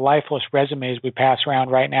sterile kind of lifeless resumes we pass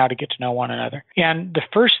around right now to get to know one another. And the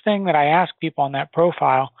first thing that I ask people on that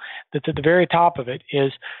profile that's at the very top of it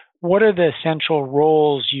is, what are the essential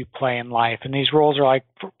roles you play in life? And these roles are like,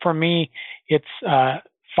 for me, it's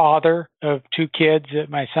father of 2 kids,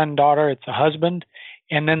 my son and daughter, it's a husband.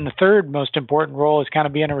 And then the third most important role is kind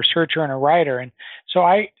of being a researcher and a writer. And so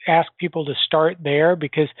I ask people to start there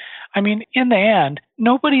because, in the end,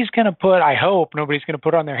 I hope nobody's going to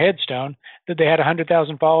put on their headstone that they had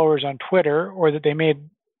 100,000 followers on Twitter or that they made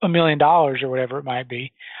 $1 million or whatever it might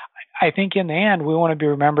be. I think in the end, we want to be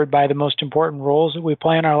remembered by the most important roles that we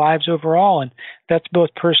play in our lives overall, and that's both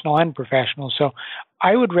personal and professional. So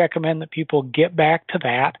I would recommend that people get back to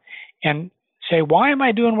that and say, why am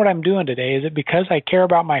I doing what I'm doing today? Is it because I care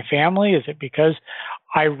about my family? Is it because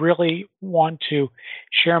I really want to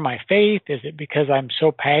share my faith? Is it because I'm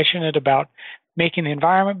so passionate about making the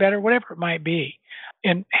environment better? Whatever it might be.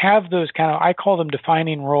 And have those I call them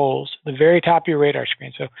defining roles, the very top of your radar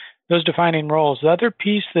screen. So those defining roles. The other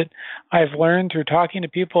piece that I've learned through talking to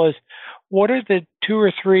people is, what are the 2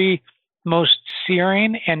 or 3 most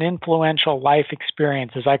searing and influential life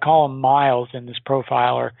experiences? I call them miles in this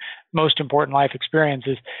profile, or most important life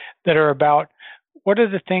experiences that are about what are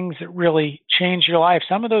the things that really change your life.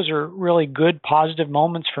 Some of those are really good, positive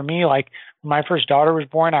moments for me. Like when my first daughter was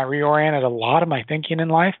born, I reoriented a lot of my thinking in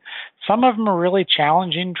life. Some of them are really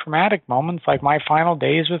challenging, traumatic moments, like my final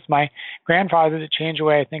days with my grandfather, that changed the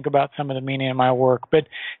way I think about some of the meaning of my work. But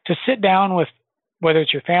to sit down with, whether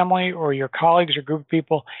it's your family or your colleagues or group of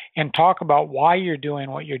people, and talk about why you're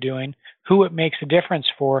doing what you're doing, who it makes a difference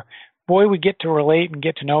for, boy, we get to relate and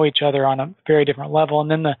get to know each other on a very different level.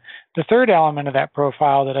 And then the third element of that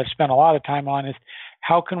profile that I've spent a lot of time on is,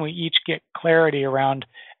 how can we each get clarity around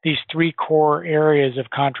these 3 core areas of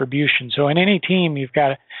contribution? So in any team, you've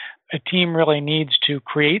got a team really needs to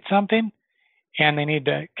create something, and they need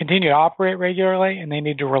to continue to operate regularly, and they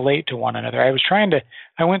need to relate to one another.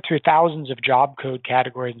 I went through thousands of job code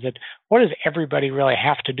categories and said, what does everybody really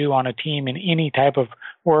have to do on a team in any type of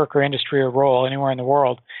work or industry or role anywhere in the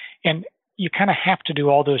world? And you kind of have to do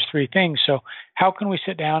all those 3 things. So how can we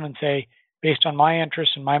sit down and say, based on my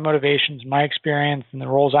interests and my motivations, my experience and the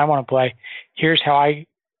roles I want to play, here's how I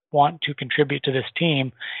want to contribute to this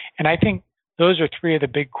team? And I think those are 3 of the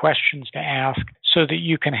big questions to ask, so that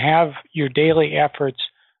you can have your daily efforts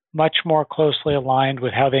much more closely aligned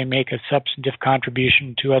with how they make a substantive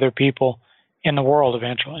contribution to other people in the world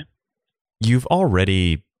eventually. You've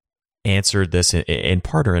already answered this in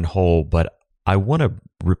part or in whole, but I want to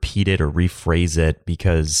repeat it or rephrase it,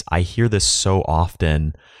 because I hear this so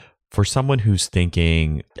often. For someone who's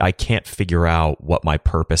thinking, I can't figure out what my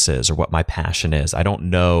purpose is or what my passion is, I don't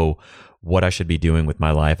know what I should be doing with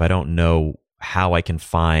my life, I don't know how I can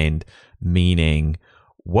find meaning,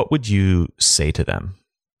 what would you say to them?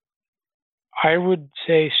 I would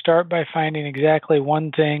say start by finding exactly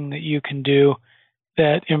one thing that you can do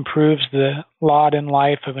that improves the lot in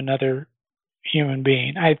life of another human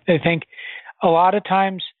being. I think a lot of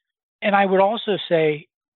times, and I would also say,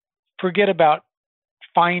 forget about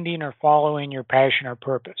finding or following your passion or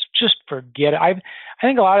purpose. Just forget it. I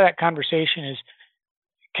think a lot of that conversation is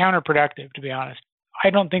counterproductive, to be honest. I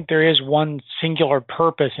don't think there is one singular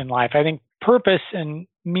purpose in life. I think purpose and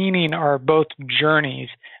meaning are both journeys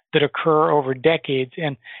that occur over decades.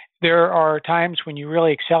 And there are times when you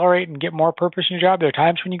really accelerate and get more purpose in your job. There are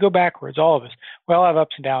times when you go backwards, all of us. We all have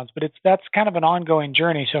ups and downs, but that's kind of an ongoing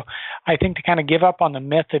journey. So I think to kind of give up on the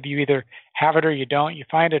myth of you either have it or you don't, you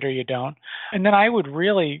find it or you don't. And then I would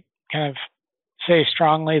really kind of say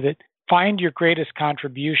strongly that find your greatest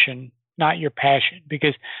contribution, not your passion,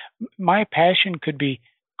 because my passion could be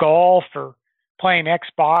golf or playing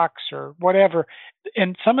Xbox or whatever.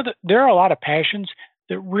 And there are a lot of passions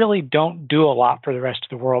that really don't do a lot for the rest of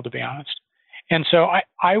the world, to be honest. And so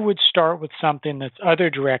I would start with something that's other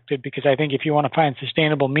directed, because I think if you want to find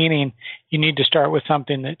sustainable meaning, you need to start with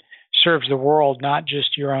something that serves the world, not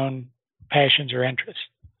just your own passions or interests.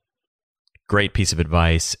 Great piece of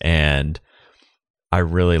advice. And I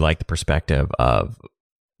really like the perspective of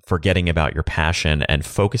forgetting about your passion and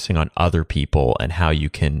focusing on other people and how you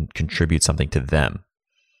can contribute something to them.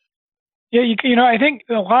 Yeah, I think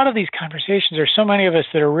a lot of these conversations, there's so many of us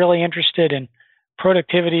that are really interested in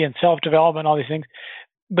productivity and self-development, all these things.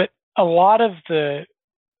 But a lot of the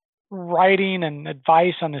writing and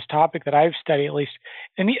advice on this topic that I've studied, at least,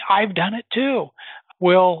 and I've done it too,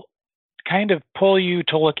 will kind of pull you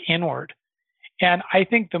to look inward. And I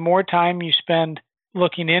think the more time you spend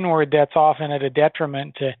looking inward, that's often at a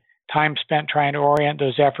detriment to time spent trying to orient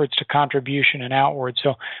those efforts to contribution and outward.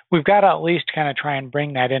 So we've got to at least kind of try and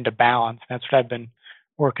bring that into balance. That's what I've been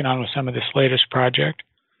working on with some of this latest project.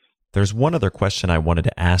 There's one other question I wanted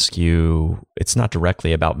to ask you. It's not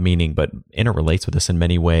directly about meaning, but interrelates with this in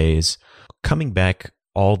many ways. Coming back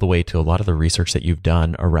all the way to a lot of the research that you've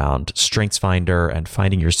done around StrengthsFinder and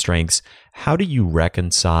finding your strengths, how do you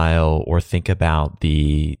reconcile or think about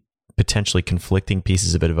the potentially conflicting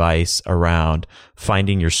pieces of advice around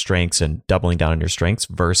finding your strengths and doubling down on your strengths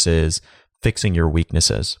versus fixing your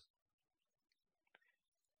weaknesses?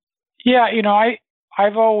 Yeah,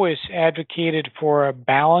 I've always advocated for a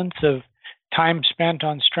balance of time spent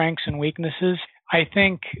on strengths and weaknesses. I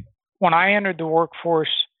think when I entered the workforce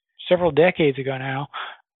several decades ago now,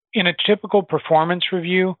 in a typical performance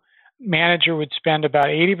review, manager would spend about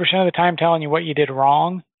 80% of the time telling you what you did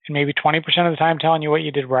wrong and maybe 20% of the time telling you what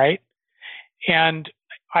you did right. And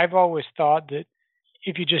I've always thought that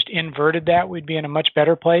if you just inverted that, we'd be in a much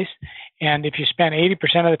better place. And if you spent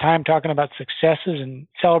 80% of the time talking about successes and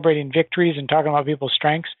celebrating victories and talking about people's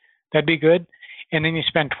strengths, that'd be good. And then you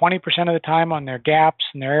spend 20% of the time on their gaps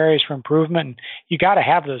and their areas for improvement. And you got to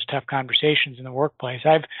have those tough conversations in the workplace.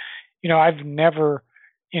 I've never,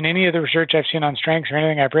 in any of the research I've seen on strengths or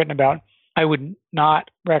anything I've written about, I would not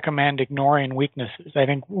recommend ignoring weaknesses. I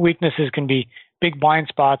think weaknesses can be big blind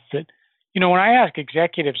spots that, when I ask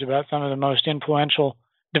executives about some of the most influential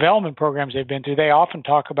development programs they've been through, they often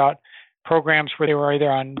talk about programs where they were either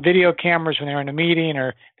on video cameras when they were in a meeting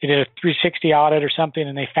or they did a 360 audit or something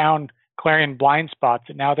and they found glaring blind spots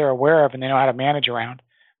that now they're aware of and they know how to manage around.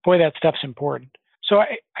 Boy, that stuff's important. So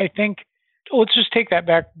I think, let's just take that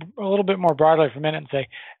back a little bit more broadly for a minute and say,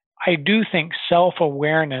 I do think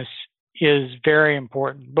self-awareness is very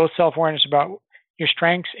important, both self-awareness about your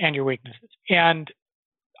strengths and your weaknesses. And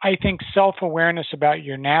I think self-awareness about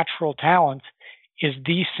your natural talents is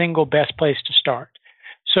the single best place to start.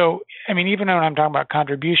 So, even when I'm talking about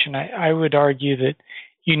contribution, I would argue that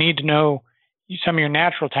you need to know some of your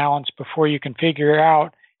natural talents before you can figure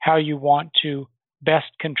out how you want to best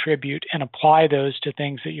contribute and apply those to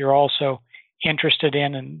things that you're also interested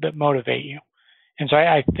in and that motivate you. And so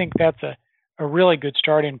I think that's a really good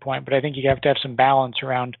starting point, but I think you have to have some balance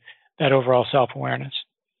around that overall self-awareness.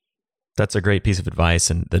 That's a great piece of advice.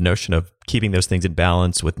 And the notion of keeping those things in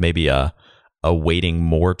balance with maybe a weighting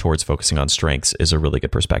more towards focusing on strengths is a really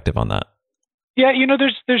good perspective on that. Yeah,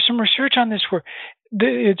 there's some research on this where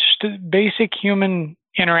it's just a basic human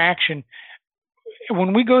interaction.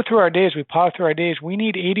 When we go through our days, we plow through our days, we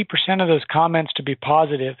need 80% of those comments to be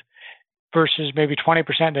positive versus maybe 20%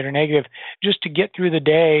 that are negative just to get through the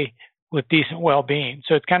day with decent well-being.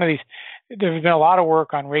 So it's kind of there's been a lot of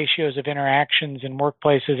work on ratios of interactions in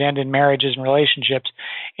workplaces and in marriages and relationships.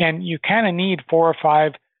 And you kind of need 4 or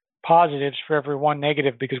 5 positives for every one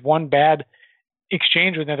negative because one bad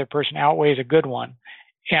exchange with another person outweighs a good one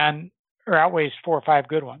or outweighs 4 or 5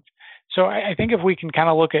 good ones. So I think if we can kind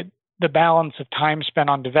of look at the balance of time spent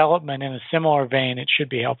on development in a similar vein, it should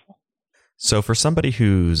be helpful. So for somebody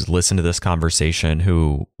who's listened to this conversation,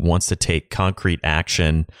 who wants to take concrete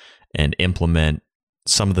action and implement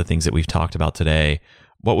some of the things that we've talked about today,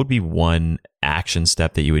 what would be one action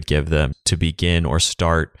step that you would give them to begin or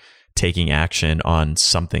start taking action on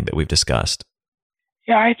something that we've discussed?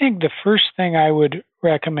 Yeah, I think the first thing I would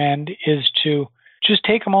recommend is to just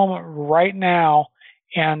take a moment right now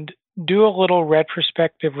and do a little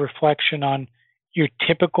retrospective reflection on your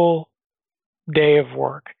typical day of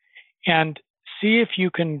work and see if you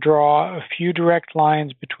can draw a few direct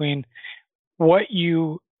lines between what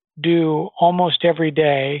you do almost every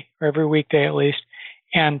day or every weekday at least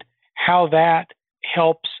and how that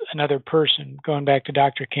helps another person. Going back to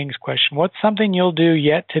Dr. King's question, what's something you'll do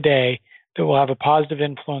yet today that will have a positive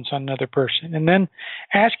influence on another person? And then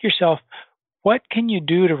ask yourself, what can you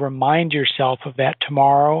do to remind yourself of that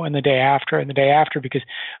tomorrow and the day after and the day after? Because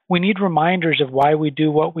we need reminders of why we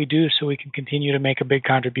do what we do so we can continue to make a big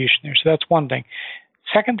contribution there. So that's one thing.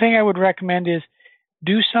 Second thing I would recommend is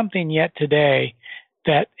do something yet today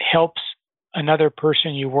that helps another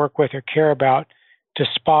person you work with or care about to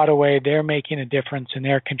spot a way they're making a difference and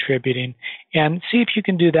they're contributing. And see if you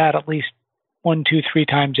can do that at least 1, 2, 3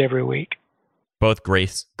 times every week. Both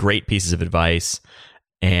great pieces of advice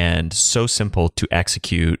and so simple to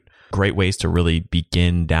execute. Great ways to really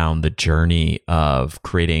begin down the journey of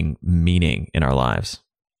creating meaning in our lives.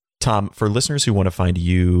 Tom, for listeners who want to find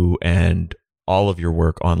you and all of your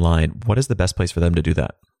work online, what is the best place for them to do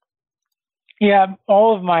that? Yeah,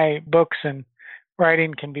 all of my books and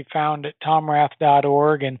writing can be found at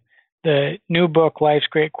tomrath.org. And the new book, Life's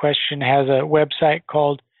Great Question, has a website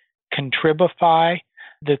called Contribify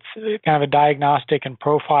that's kind of a diagnostic and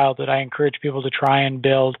profile that I encourage people to try and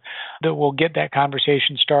build that will get that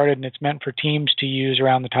conversation started. And it's meant for teams to use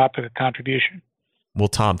around the topic of contribution. Well,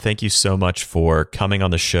 Tom, thank you so much for coming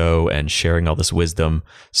on the show and sharing all this wisdom,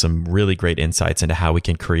 some really great insights into how we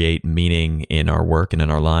can create meaning in our work and in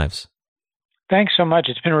our lives. Thanks so much.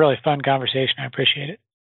 It's been a really fun conversation. I appreciate it.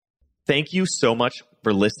 Thank you so much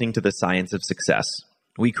for listening to The Science of Success.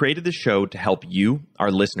 We created this show to help you,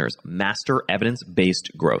 our listeners, master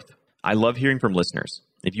evidence-based growth. I love hearing from listeners.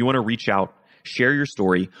 If you want to reach out, share your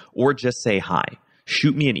story, or just say hi,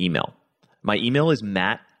 shoot me an email. My email is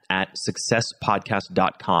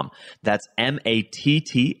matt@successpodcast.com. That's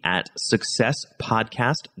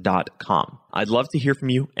matt@successpodcast.com. I'd love to hear from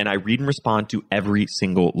you, and I read and respond to every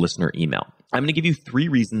single listener email. I'm going to give you 3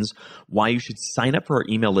 reasons why you should sign up for our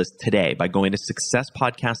email list today by going to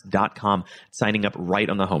successpodcast.com, signing up right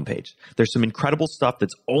on the homepage. There's some incredible stuff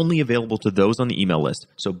that's only available to those on the email list,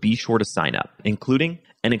 so be sure to sign up, including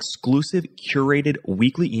an exclusive curated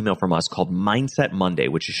weekly email from us called Mindset Monday,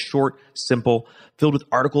 which is short, simple, filled with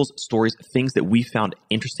articles, stories, things that we found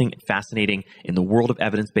interesting and fascinating in the world of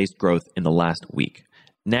evidence-based growth in the last week.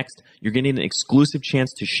 Next, you're getting an exclusive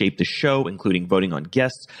chance to shape the show, including voting on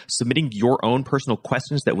guests, submitting your own personal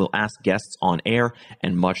questions that we'll ask guests on air,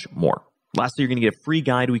 and much more. Lastly, you're going to get a free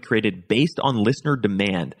guide we created based on listener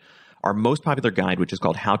demand, our most popular guide, which is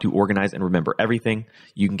called How to Organize and Remember Everything.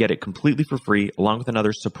 You can get it completely for free, along with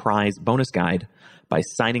another surprise bonus guide by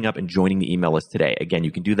signing up and joining the email list today. Again,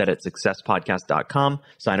 you can do that at successpodcast.com,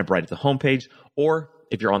 sign up right at the homepage, or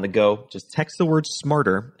if you're on the go, just text the word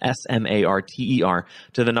SMARTER, SMARTER,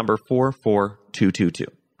 to the number 44222.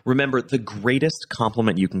 Remember, the greatest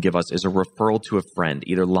compliment you can give us is a referral to a friend,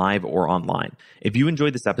 either live or online. If you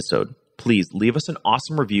enjoyed this episode, please leave us an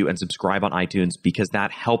awesome review and subscribe on iTunes, because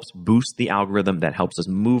that helps boost the algorithm, that helps us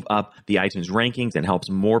move up the iTunes rankings and helps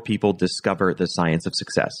more people discover the science of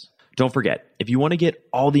success. Don't forget, if you want to get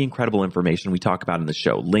all the incredible information we talk about in the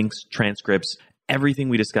show, links, transcripts, everything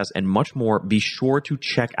we discuss, and much more, be sure to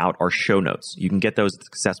check out our show notes. You can get those at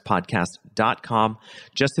successpodcast.com.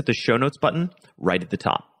 Just hit the show notes button right at the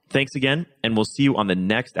top. Thanks again, and we'll see you on the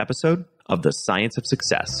next episode of The Science of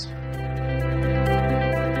Success.